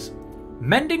are in this.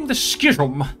 Mending the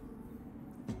Schism.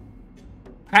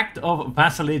 Pact of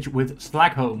Vassalage with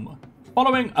Slagholm.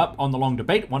 Following up on the long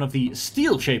debate, one of the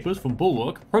Steel Shapers from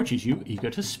Bulwark approaches you, eager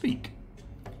to speak.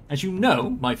 As you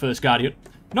know, my first guardian,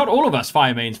 not all of us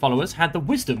Firemane's followers had the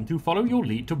wisdom to follow your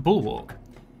lead to Bulwark.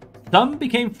 Some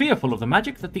became fearful of the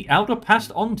magic that the Elder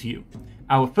passed on to you.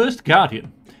 Our first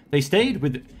guardian. They stayed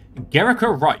with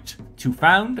Gerrica Wright to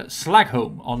found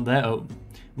Slagholm on their own.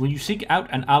 Will you seek out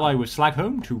an ally with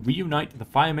Slagholm to reunite the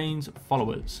Firemane's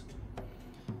followers?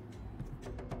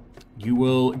 You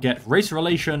will get race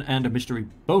relation and a mystery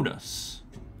bonus.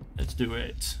 Let's do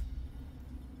it.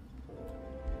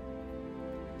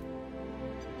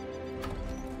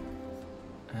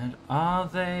 And are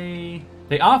they...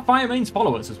 They are Firemane's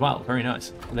followers as well. Very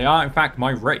nice. They are, in fact,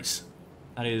 my race.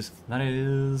 That is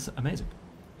amazing.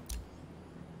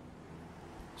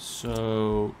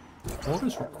 So,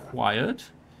 orders required.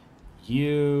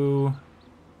 I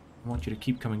want you to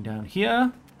keep coming down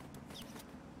here.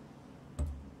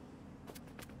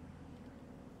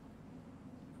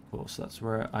 Of course, that's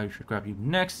where I should grab you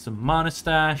next. Some mana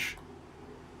stash.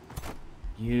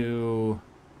 You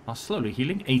are slowly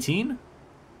healing. 18.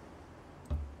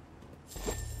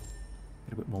 Get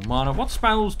a bit more mana. What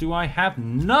spells do I have?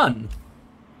 None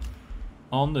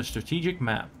on the strategic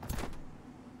map.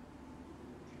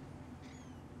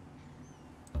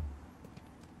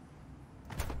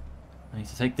 I need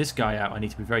to take this guy out. I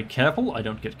need to be very careful I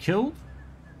don't get killed.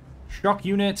 Shock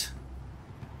unit.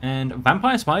 And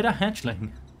Vampire Spider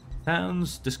Hatchling.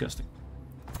 Sounds disgusting.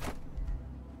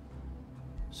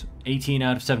 So 18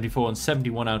 out of 74 and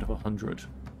 71 out of 100. So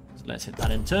let's hit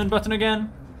that end turn button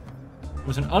again.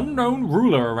 There's an unknown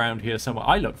ruler around here somewhere.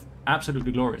 I look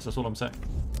absolutely glorious. That's all I'm saying.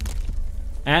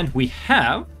 And we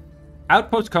have...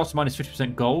 Outpost costs minus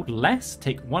 50% gold. Less.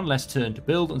 Take one less turn to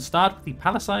build and start with the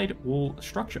palisade wall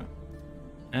structure.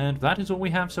 And that is all we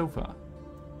have so far.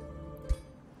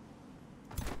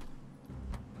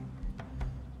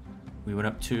 We went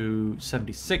up to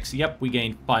 76. Yep, we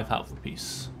gained 5 health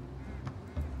apiece.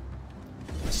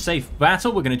 Safe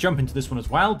battle. We're going to jump into this one as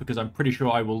well, because I'm pretty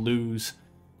sure I will lose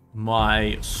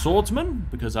my swordsman,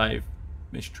 because I've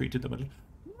mistreated them a little.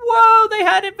 Whoa, they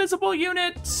had invisible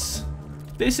units!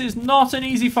 This is not an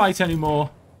easy fight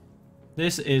anymore.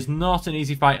 This is not an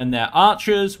easy fight, and they're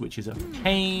archers, which is a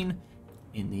pain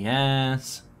in the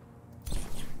ass.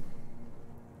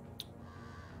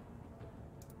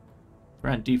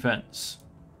 Grand defense.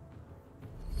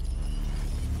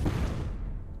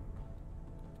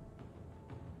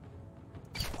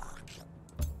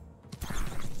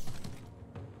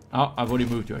 Oh, I've already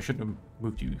moved you. I shouldn't have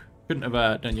moved you. Shouldn't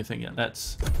have done your thing yet.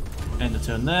 Let's end the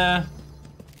turn there.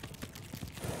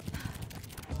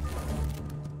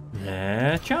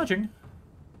 They're charging.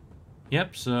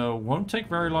 Yep, so won't take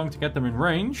very long to get them in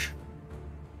range.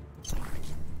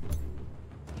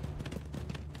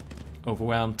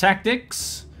 Overwhelm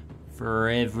tactics for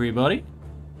everybody.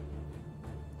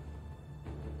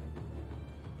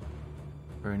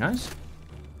 Very nice.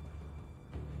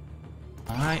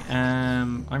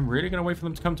 I'm really going to wait for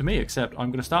them to come to me, except I'm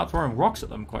going to start throwing rocks at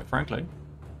them, quite frankly.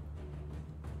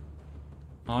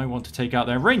 I want to take out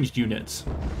their ranged units.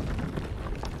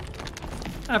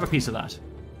 I have a piece of that.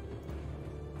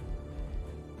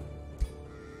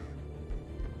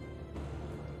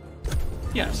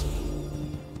 Yes.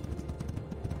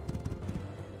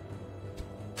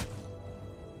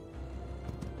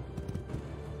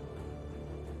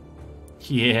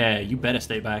 Yeah, you better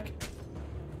stay back.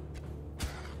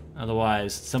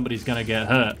 Otherwise, somebody's gonna get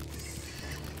hurt.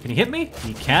 Can he hit me?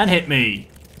 He can hit me!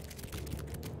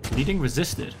 Bleeding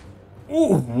resisted.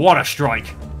 Ooh, what a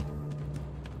strike!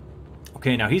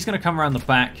 Okay, now he's gonna come around the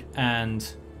back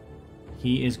and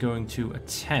he is going to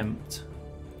attempt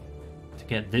to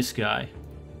get this guy,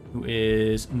 who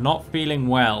is not feeling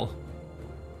well.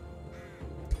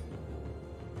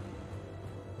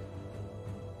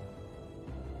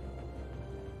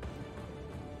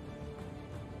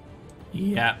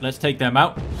 Yeah, let's take them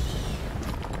out.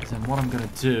 Then what I'm going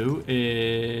to do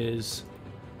is...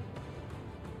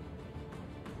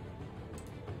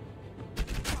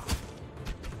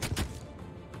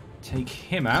 take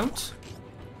him out.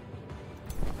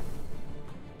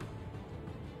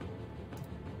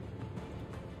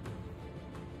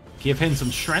 Give him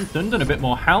some strengthened and a bit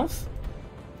more health.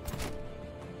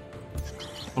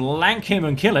 Flank him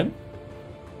and kill him.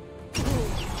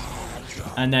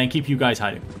 And then keep you guys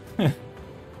hiding.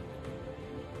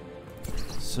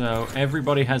 So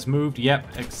everybody has moved. Yep,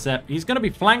 except he's going to be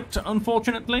flanked,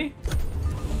 unfortunately.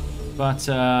 But,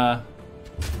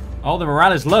 oh, the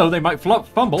morale is low. They might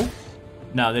fumble.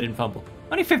 No, they didn't fumble.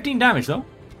 Only 15 damage, though.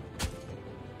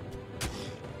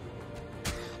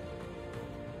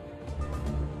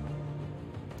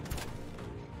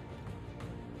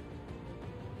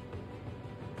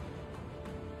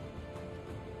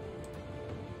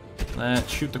 Let's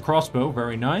shoot the crossbow.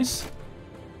 Very nice.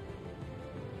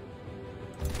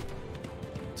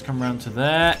 Let's come around to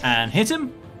there and hit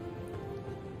him.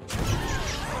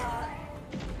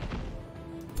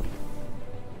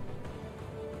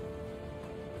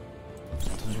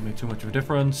 Doesn't make too much of a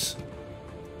difference.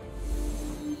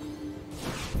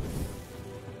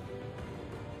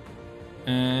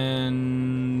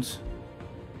 And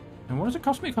what does it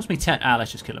cost me? It cost me 10. Ah,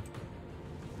 let's just kill him.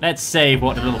 Let's save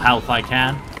what little health I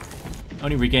can.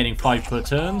 Only regaining 5 per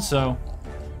turn, so...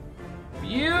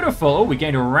 Beautiful! Oh, we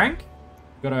gained a rank.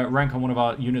 Got a rank on one of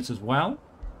our units as well.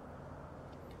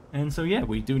 And so, yeah,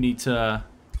 we do need to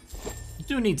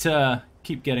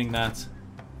keep getting that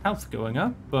health going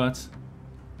up, but...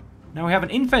 Now we have an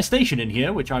infestation in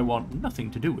here, which I want nothing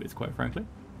to do with, quite frankly.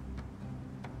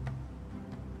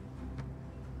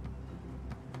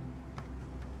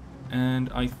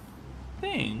 And I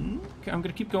think I'm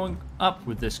going to keep going up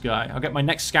with this guy. I'll get my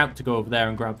next scout to go over there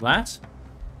and grab that.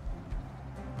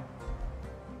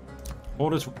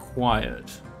 Orders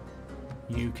required.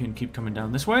 You can keep coming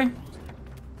down this way.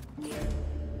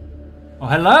 Oh,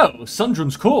 hello!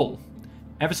 Sundren's call.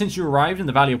 Ever since you arrived in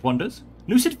the Valley of Wonders,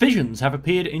 lucid visions have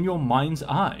appeared in your mind's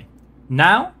eye.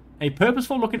 Now, a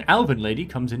purposeful-looking elven lady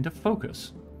comes into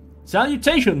focus.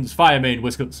 Salutations, Firemane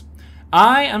Whiskers.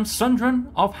 I am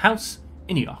Sundren of House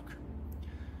Iniok.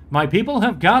 My people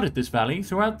have guarded this valley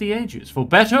throughout the ages, for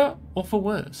better or for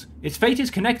worse. Its fate is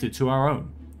connected to our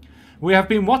own. We have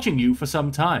been watching you for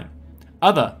some time.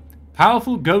 Other,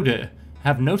 powerful Godir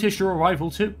have noticed your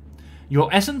arrival too. Your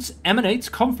essence emanates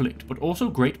conflict, but also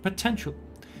great potential.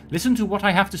 Listen to what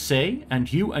I have to say,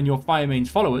 and you and your Firemane's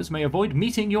followers may avoid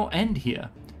meeting your end here.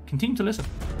 continue to listen.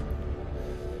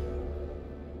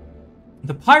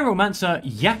 The pyromancer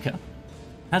Yaka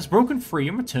has broken free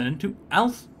and returned to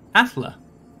Athla.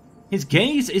 His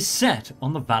gaze is set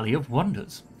on the Valley of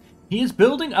Wonders. He is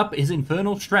building up his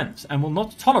infernal strengths and will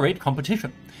not tolerate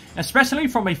competition, especially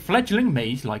from a fledgling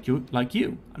mage like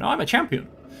you. And I'm a champion.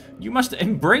 You must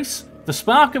embrace the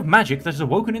spark of magic that is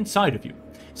awoken inside of you.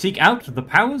 Seek out the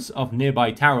powers of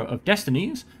nearby Tower of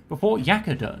Destinies before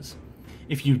Yaka does.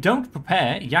 If you don't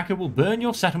prepare, Yaka will burn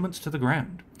your settlements to the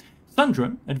ground.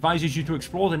 Sundren advises you to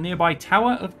explore the nearby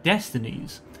Tower of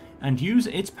Destinies and use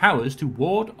its powers to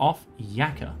ward off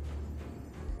Yaka.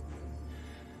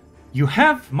 You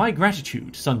have my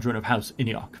gratitude, Sundren of House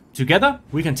Iniok. Together,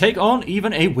 we can take on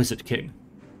even a Wizard King.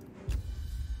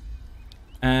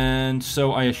 And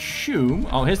so I assume...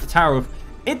 Oh, here's the Tower of...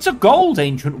 It's a gold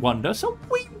ancient wonder, so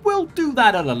we will do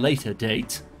that at a later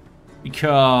date.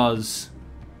 Because...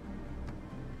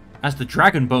 as the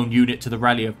Dragon Bone unit to the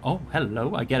rally of... Oh,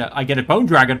 hello, I get a Bone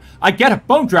Dragon. I get a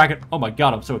Bone Dragon! Oh my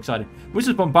god, I'm so excited.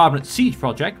 Wizard's Bombardment Siege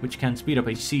Project, which can speed up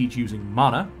a siege using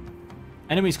mana.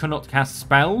 Enemies cannot cast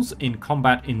spells in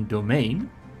combat in domain.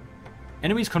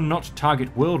 Enemies cannot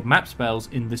target world map spells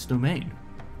in this domain.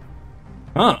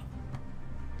 Huh.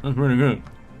 That's really good.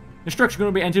 This structure is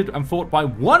going to be entered and fought by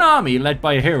one army led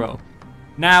by a hero.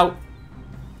 Now,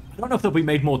 I don't know if they'll be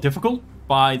made more difficult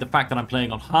by the fact that I'm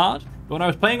playing on hard, but when I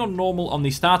was playing on normal on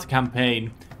the starter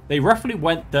campaign, they roughly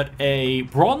went that a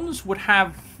bronze would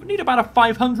need about a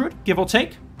 500, give or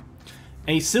take.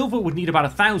 A silver would need about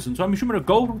 1,000, so I'm assuming a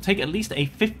gold will take at least a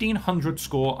 1,500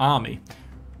 score army,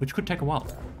 which could take a while.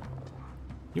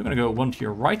 You're going to go one to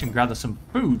your right and gather some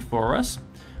food for us.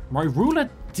 My ruler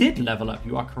did level up,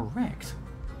 you are correct.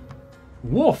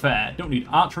 Warfare, don't need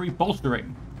archery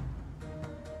bolstering.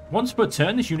 Once per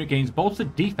turn, this unit gains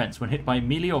bolstered defense when hit by a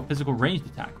melee or physical ranged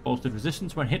attack, bolstered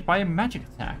resistance when hit by a magic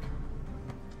attack.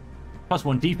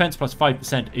 +1 defense,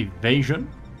 +5% evasion.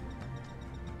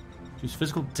 Choose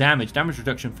physical damage, damage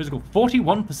reduction, physical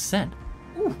 41%.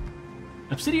 Ooh.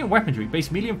 Obsidian weaponry, base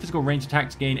melee and physical range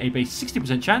attacks gain a base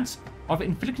 60% chance of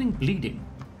inflicting bleeding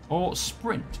or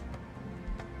sprint.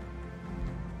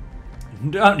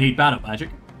 Don't need battle magic.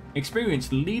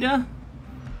 Experienced leader,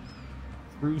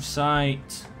 through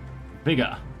sight,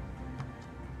 vigor.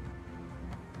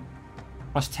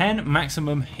 +10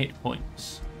 maximum hit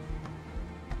points.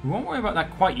 We won't worry about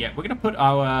that quite yet. We're going to put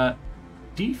our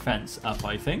defense up,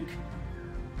 I think.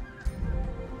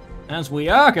 As we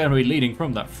are going to be leading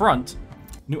from the front.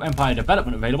 New Empire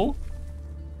development available.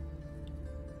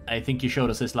 I think you showed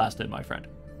us this last time, my friend.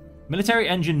 Military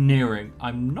engineering.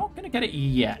 I'm not going to get it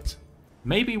yet.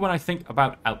 Maybe when I think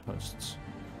about outposts.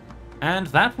 And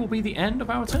that will be the end of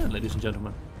our turn, ladies and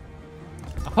gentlemen.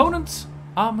 Opponents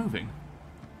are moving.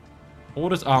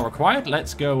 Orders are required.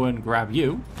 Let's go and grab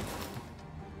you.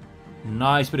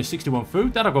 Nice bit of 61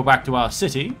 food. That'll go back to our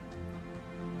city.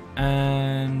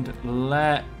 And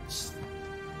let's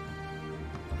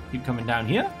keep coming down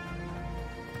here.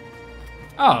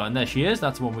 Oh, and there she is.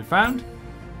 That's the one we found.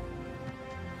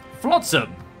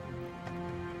 Flotsam.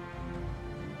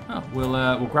 Oh,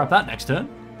 we'll grab that next turn.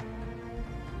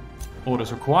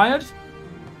 Orders required.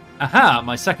 Aha,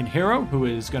 my second hero, who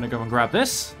is going to go and grab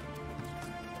this.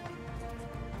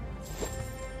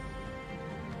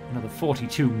 Another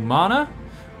 42 mana.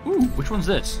 Ooh, which one's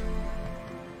this?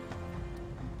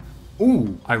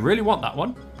 Ooh, I really want that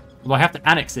one. Although I have to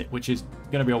annex it, which is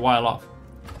going to be a while off.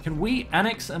 Can we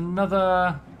annex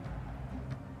another...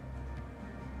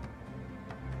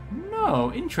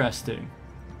 No, interesting.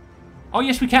 Oh,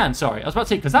 yes, we can. Sorry. I was about to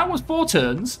say, because that was 4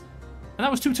 turns, and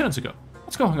that was 2 turns ago.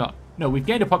 What's going on? No, we've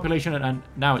gained a population, and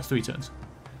now it's 3 turns.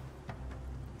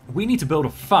 We need to build a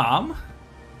farm.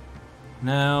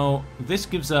 Now, this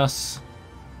gives us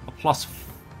a plus...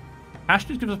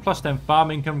 Pastures gives us +10. Farm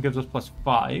income gives us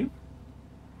 +5.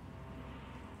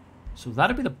 So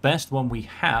that'd be the best one we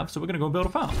have. So we're going to go build a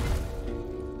farm.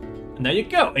 And there you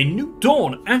go. A new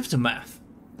dawn aftermath.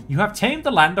 You have tamed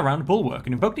the land around Bulwark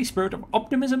and invoked a spirit of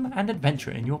optimism and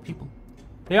adventure in your people.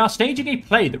 They are staging a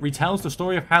play that retells the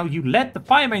story of how you led the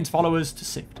Firemane's followers to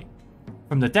safety.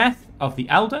 From the death of the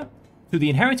Elder, to the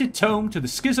inherited tome, to the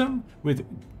schism with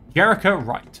Jericho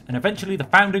Wright, and eventually the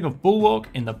founding of Bulwark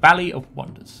in the Valley of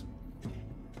Wonders.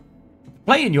 The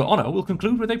play in your honour will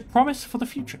conclude with a promise for the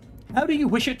future. How do you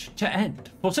wish it to end?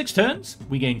 For 6 turns,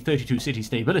 we gain 32 city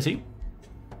stability.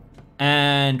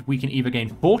 And we can either gain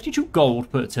 42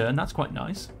 gold per turn, that's quite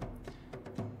nice.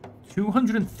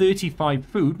 235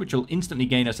 food, which will instantly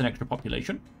gain us an extra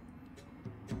population.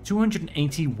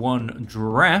 281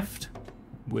 draft,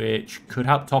 which could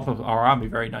help top of our army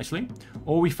very nicely.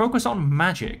 Or we focus on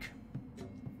magic.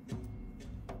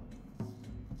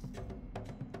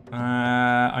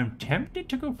 I'm tempted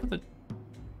to go for the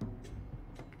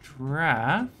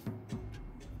draft.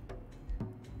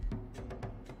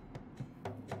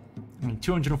 I mean,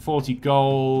 240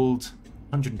 gold,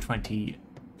 120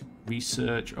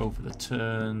 research over the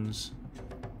turns.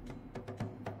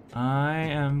 I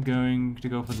am going to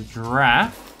go for the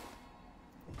draft.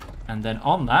 And then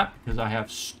on that, because I have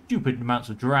stupid amounts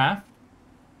of draft,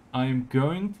 I'm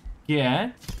going to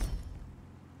get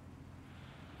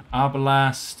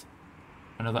Arbalast,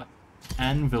 another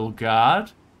Anvil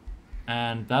Guard,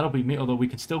 and that'll be me, although we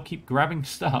can still keep grabbing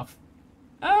stuff.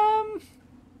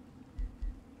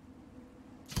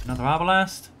 Another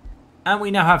Arbalast. And we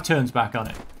now have turns back on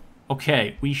it.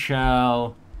 Okay, we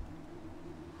shall...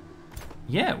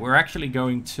 Yeah, we're actually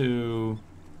going to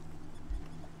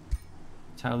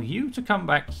tell you to come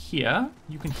back here.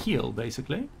 You can heal,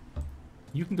 basically.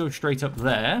 You can go straight up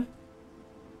there.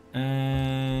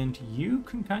 And you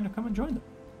can kind of come and join them.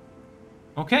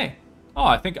 Okay. Oh,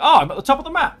 I think... Oh, I'm at the top of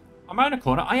the map. Am I in a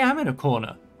corner? I am in a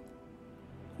corner.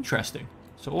 Interesting.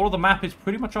 So all of the map is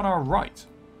pretty much on our right.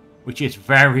 Which is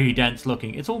very dense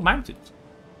looking. It's all mountains.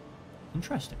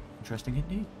 Interesting. Interesting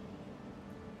indeed.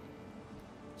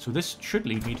 So this should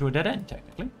lead me to a dead end,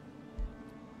 technically.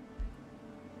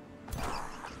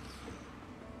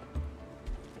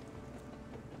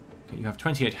 Okay, you have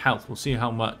 28 health. We'll see how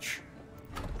much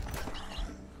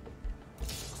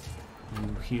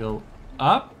you heal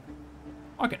up.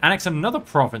 Okay, annex another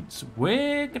province.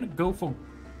 We're going to go for...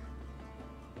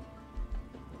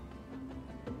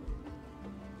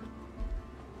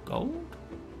 gold?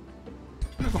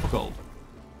 I'm going to go for gold.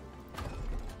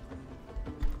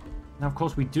 Now, of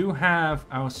course, we do have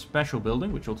our special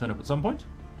building, which will turn up at some point.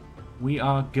 We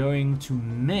are going to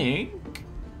make... Do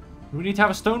we need to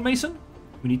have a stonemason?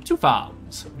 We need 2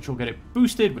 farms, which will get it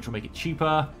boosted, which will make it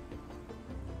cheaper.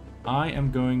 I am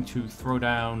going to throw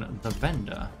down the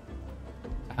vendor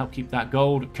to help keep that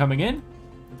gold coming in.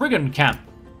 Brigand camp,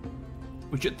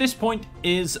 which at this point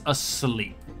is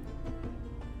asleep.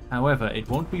 However, it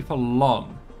won't be for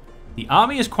long. The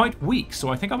army is quite weak, so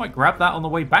I think I might grab that on the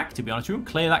way back, to be honest with you, and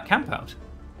clear that camp out.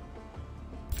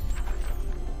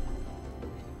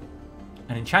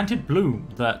 An enchanted bloom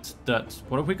that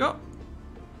what have we got?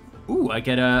 Ooh, I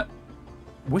get a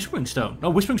Whispering Stone. No,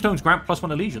 Whispering Stones grant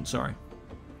 +1 allegiance, sorry.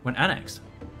 When annexed.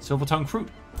 Silver Tongue Fruit.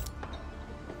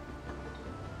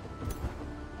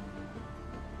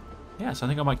 Yes, I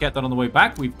think I might get that on the way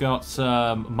back. We've got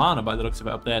some mana by the looks of it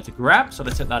up there to grab, so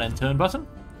let's hit that end turn button.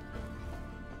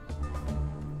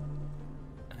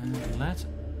 And let's...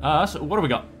 so what do we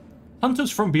got?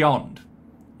 Hunters from Beyond.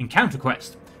 Encounter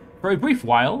quest. For a brief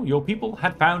while, your people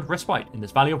had found respite in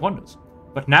this Valley of Wonders.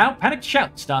 But now, panicked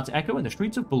shouts start to echo in the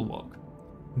streets of Bulwark.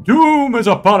 Doom is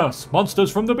upon us!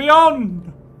 Monsters from the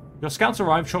Beyond! Your scouts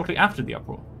arrive shortly after the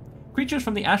uproar. Creatures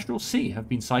from the Astral Sea have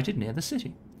been sighted near the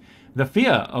city. The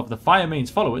fear of the Firemane's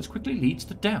followers quickly leads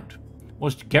to doubt.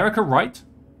 Was Gerika right?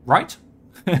 Right?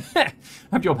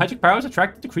 Have your magic powers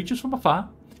attracted the creatures from afar?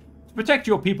 To protect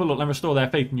your people and restore their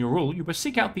faith in your rule, you must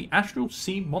seek out the Astral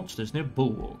Sea monsters near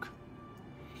Bulwark.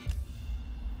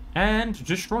 And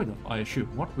destroy them, I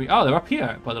assume. What we... Oh, they're up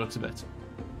here, by the looks of it.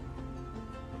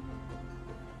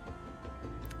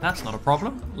 That's not a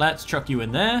problem. Let's chuck you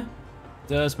in there.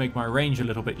 Does make my range a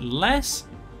little bit less.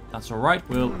 That's alright.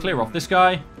 We'll clear off this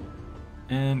guy.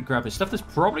 And grab his stuff. There's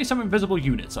probably some invisible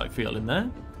units, I feel, in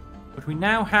there. But we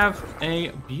now have a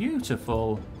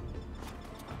beautiful...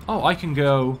 Oh, I can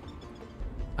go...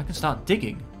 I can start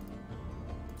digging.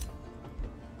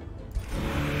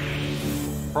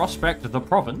 Prospect the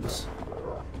province.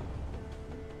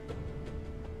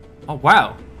 Oh,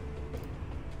 wow.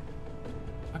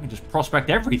 I can just prospect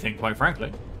everything, quite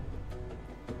frankly.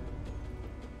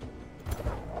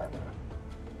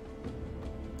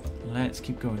 Let's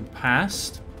keep going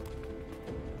past.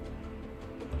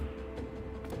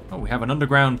 Oh, we have an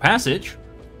underground passage.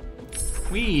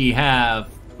 We have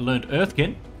learned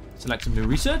Earthkin. Select some new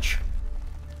research.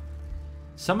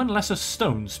 Summon Lesser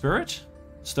Stone Spirit.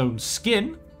 Stone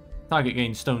Skin. Target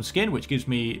gains Stone Skin, which gives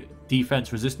me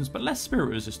defense resistance, but less spirit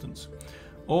resistance.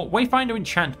 Or Wayfinder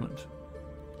Enchantment.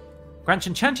 Grants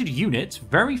enchanted units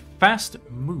very fast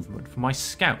movement for my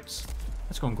scouts.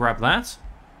 Let's go and grab that.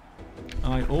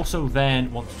 I also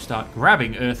then want to start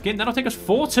grabbing Earthkin. That'll take us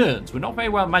 4 turns. We're not very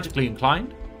well magically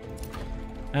inclined.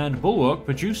 And Bulwark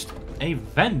produced a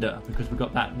vendor because we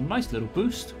got that nice little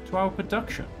boost to our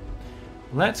production.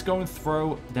 Let's go and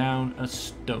throw down a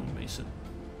stonemason.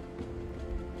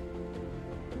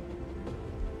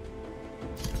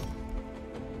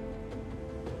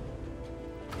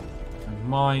 I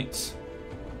might...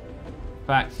 In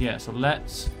fact, yeah, so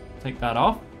let's take that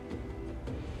off.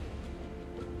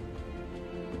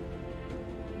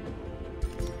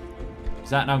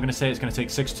 that now going to say it's going to take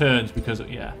 6 turns because,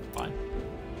 yeah, fine.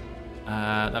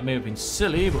 That may have been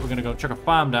silly, but we're going to go chuck a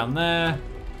farm down there.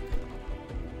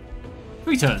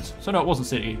 3 turns. So no, it wasn't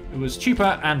silly. It was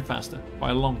cheaper and faster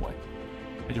by a long way.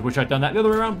 I just wish I'd done that the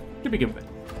other way around to begin with.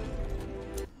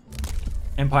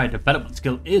 Empire development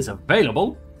skill is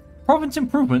available. Province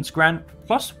improvements grant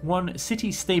 +1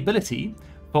 city stability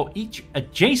for each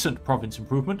adjacent province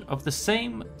improvement of the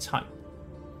same type.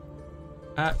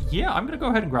 Yeah, I'm going to go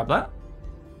ahead and grab that.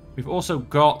 We've also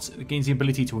got, it gains the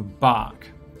ability to embark.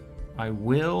 I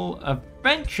will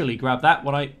eventually grab that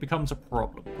when it becomes a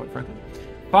problem, quite frankly.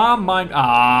 Farm, mine,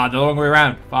 the wrong way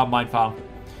around. Farm, mine, farm.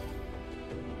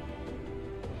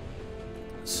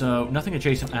 So, nothing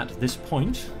adjacent at this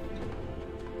point.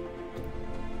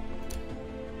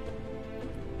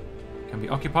 Can be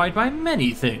occupied by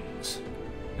many things.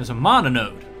 There's a mana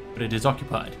node, but it is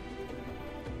occupied.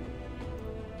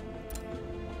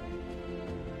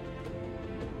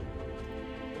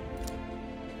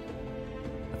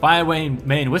 The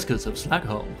Firemane Whiskers of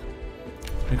Slagholm.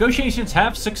 Negotiations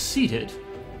have succeeded.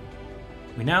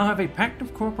 We now have a pact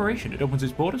of cooperation. It opens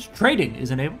its borders. Trading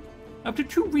is enabled. Up to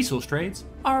 2 resource trades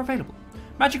are available.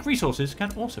 Magic resources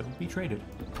can also be traded.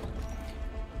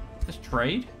 Let's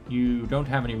trade. You don't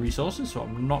have any resources, so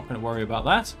I'm not going to worry about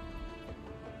that.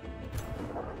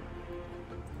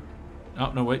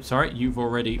 Oh, no, wait, sorry. You've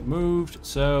already moved.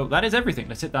 So that is everything.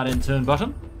 Let's hit that in turn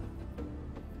button.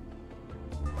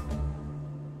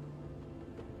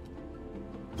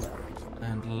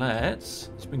 And let's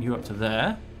bring you up to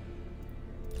there.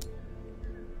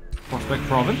 Prospect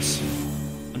Province.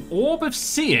 An Orb of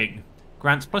Seeing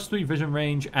grants +3 vision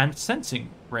range and sensing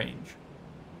range.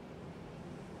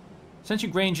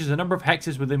 Sensing range is the number of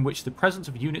hexes within which the presence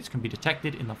of units can be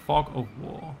detected in the fog of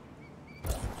war.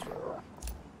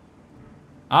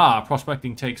 Ah,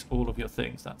 prospecting takes all of your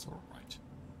things. That's all right.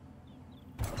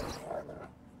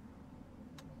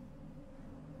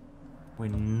 We're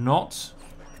not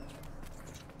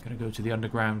going to go to the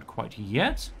underground quite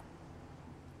yet.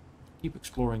 Keep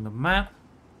exploring the map.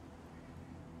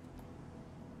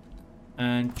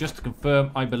 And just to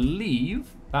confirm, I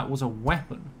believe that was a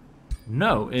weapon.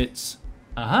 No, it's...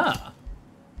 Aha!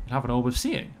 I have an Orb of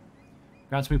Seeing.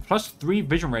 Grants me +3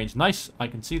 vision range. Nice. I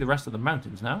can see the rest of the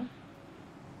mountains now.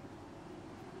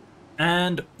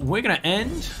 And we're going to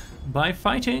end by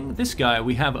fighting this guy.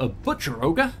 We have a Butcher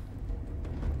Ogre.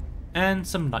 And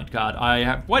some Night Guard. I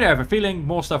have a feeling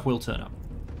more stuff will turn up.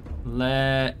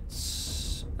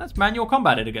 Let's manual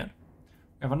combat it again.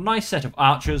 We have a nice set of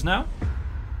archers now.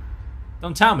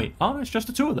 Don't tell me. Oh, it's just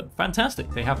the 2 of them. Fantastic.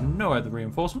 They have no other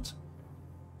reinforcements.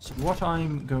 So what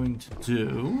I'm going to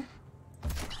do...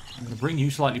 I'm going to bring you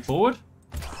slightly forward.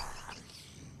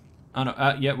 Oh,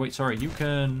 no. Yeah, wait, sorry. You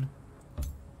can...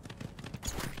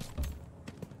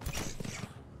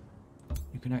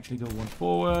 You can actually go 1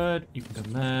 forward. You can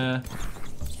come there.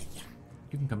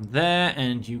 You can come there,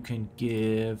 and you can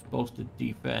give bolstered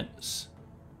defense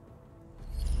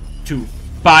to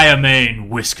Firemane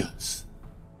Whiskers.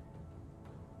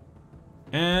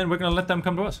 And we're going to let them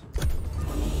come to us.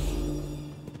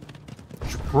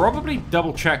 Should probably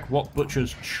double check what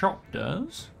Butcher's Chop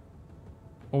does.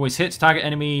 Always hits. Target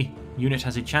enemy unit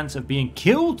has a chance of being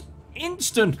killed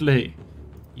instantly.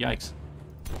 Yikes.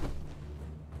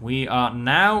 We are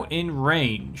now in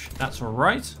range. That's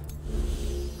alright.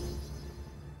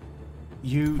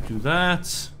 You do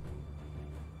that.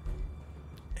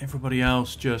 Everybody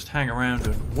else just hang around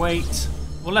and wait.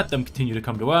 We'll let them continue to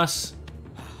come to us.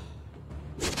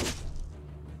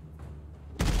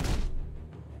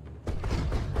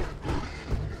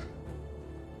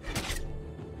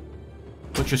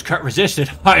 Butcher's cut resisted.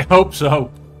 I hope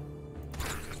so.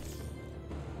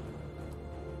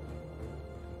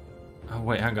 Oh,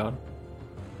 wait, hang on.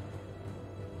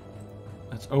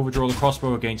 Let's overdraw the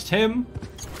crossbow against him.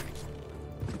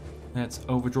 Let's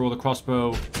overdraw the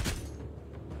crossbow.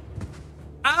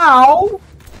 Ow!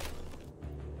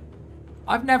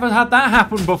 I've never had that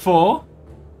happen before.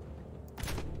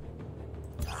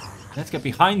 Let's get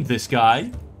behind this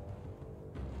guy.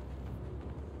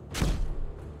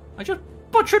 I just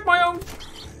butchered my own...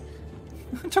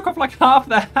 I took off like half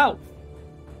their health.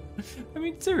 I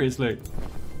mean, seriously.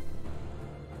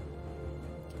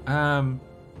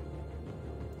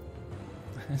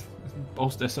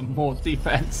 Bolster some more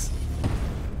defense.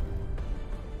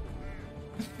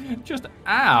 Just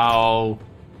ow.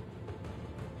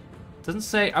 Doesn't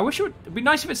say. I wish it would. It'd be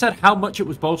nice if it said how much it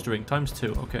was bolstering.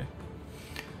 ×2. Okay.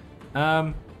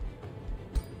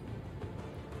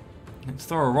 Let's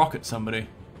throw a rock at somebody.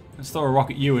 Let's throw a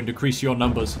rock at you and decrease your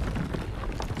numbers.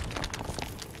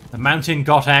 The mountain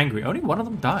got angry. Only one of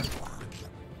them died.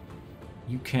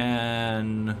 You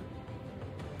can...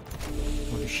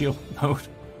 Go to shield mode.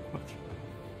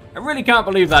 I really can't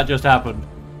believe that just happened.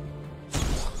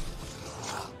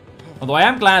 Although I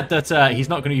am glad that he's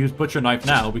not going to use Butcher Knife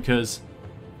now, because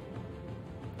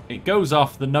it goes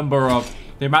off the number of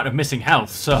the amount of missing health,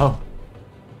 so...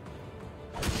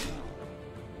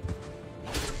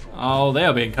 Oh, they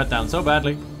are being cut down so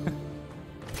badly.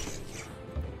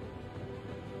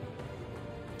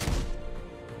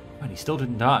 And he still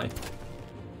didn't die.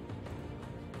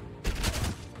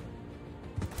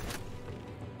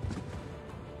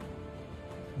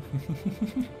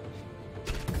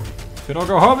 Could all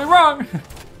go horribly wrong.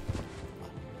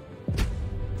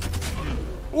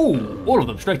 Ooh, all of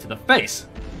them straight to the face.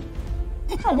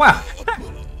 Oh, wow.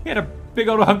 He had a big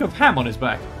old hunk of ham on his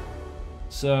back.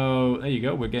 So, there you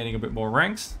go. We're gaining a bit more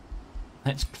ranks.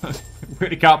 Let's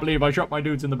really can't believe I shot my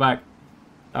dudes in the back.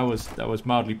 That was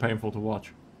mildly painful to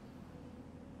watch.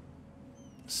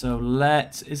 So,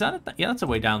 let's... Is that a... Yeah, that's a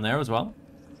way down there as well.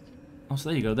 Oh, so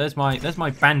there you go. There's my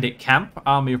bandit camp.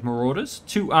 Army of Marauders.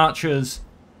 2 archers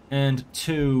and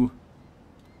 2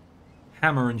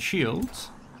 hammer and shields.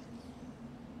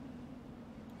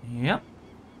 Yep.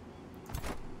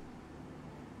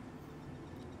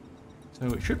 So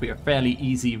it should be a fairly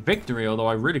easy victory, although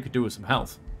I really could do with some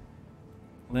health.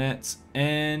 Let's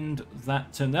end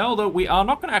that turn there, although we are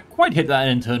not going to quite hit that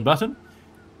end turn button.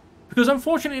 Because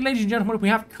unfortunately, ladies and gentlemen, we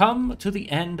have come to the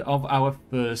end of our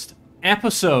first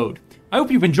episode. I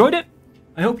hope you've enjoyed it.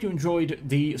 I hope you enjoyed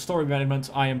the story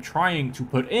elements I am trying to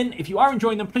put in. If you are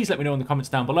enjoying them, please let me know in the comments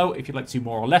down below if you'd like to see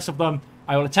more or less of them.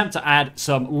 I will attempt to add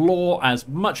some lore as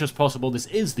much as possible. This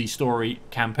is the story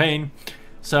campaign.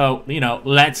 So, you know,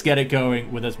 let's get it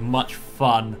going with as much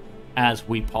fun as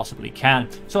we possibly can.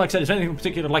 So, like I said, if there's anything in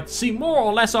particular you'd like to see more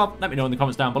or less of, let me know in the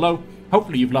comments down below.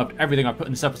 Hopefully you've loved everything I've put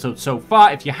in this episode so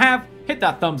far. If you have, hit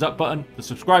that thumbs up button, the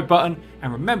subscribe button,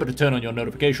 and remember to turn on your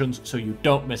notifications so you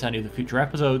don't miss any of the future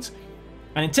episodes.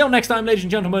 And until next time, ladies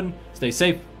and gentlemen, stay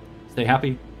safe, stay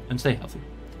happy, and stay healthy.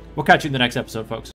 We'll catch you in the next episode, folks.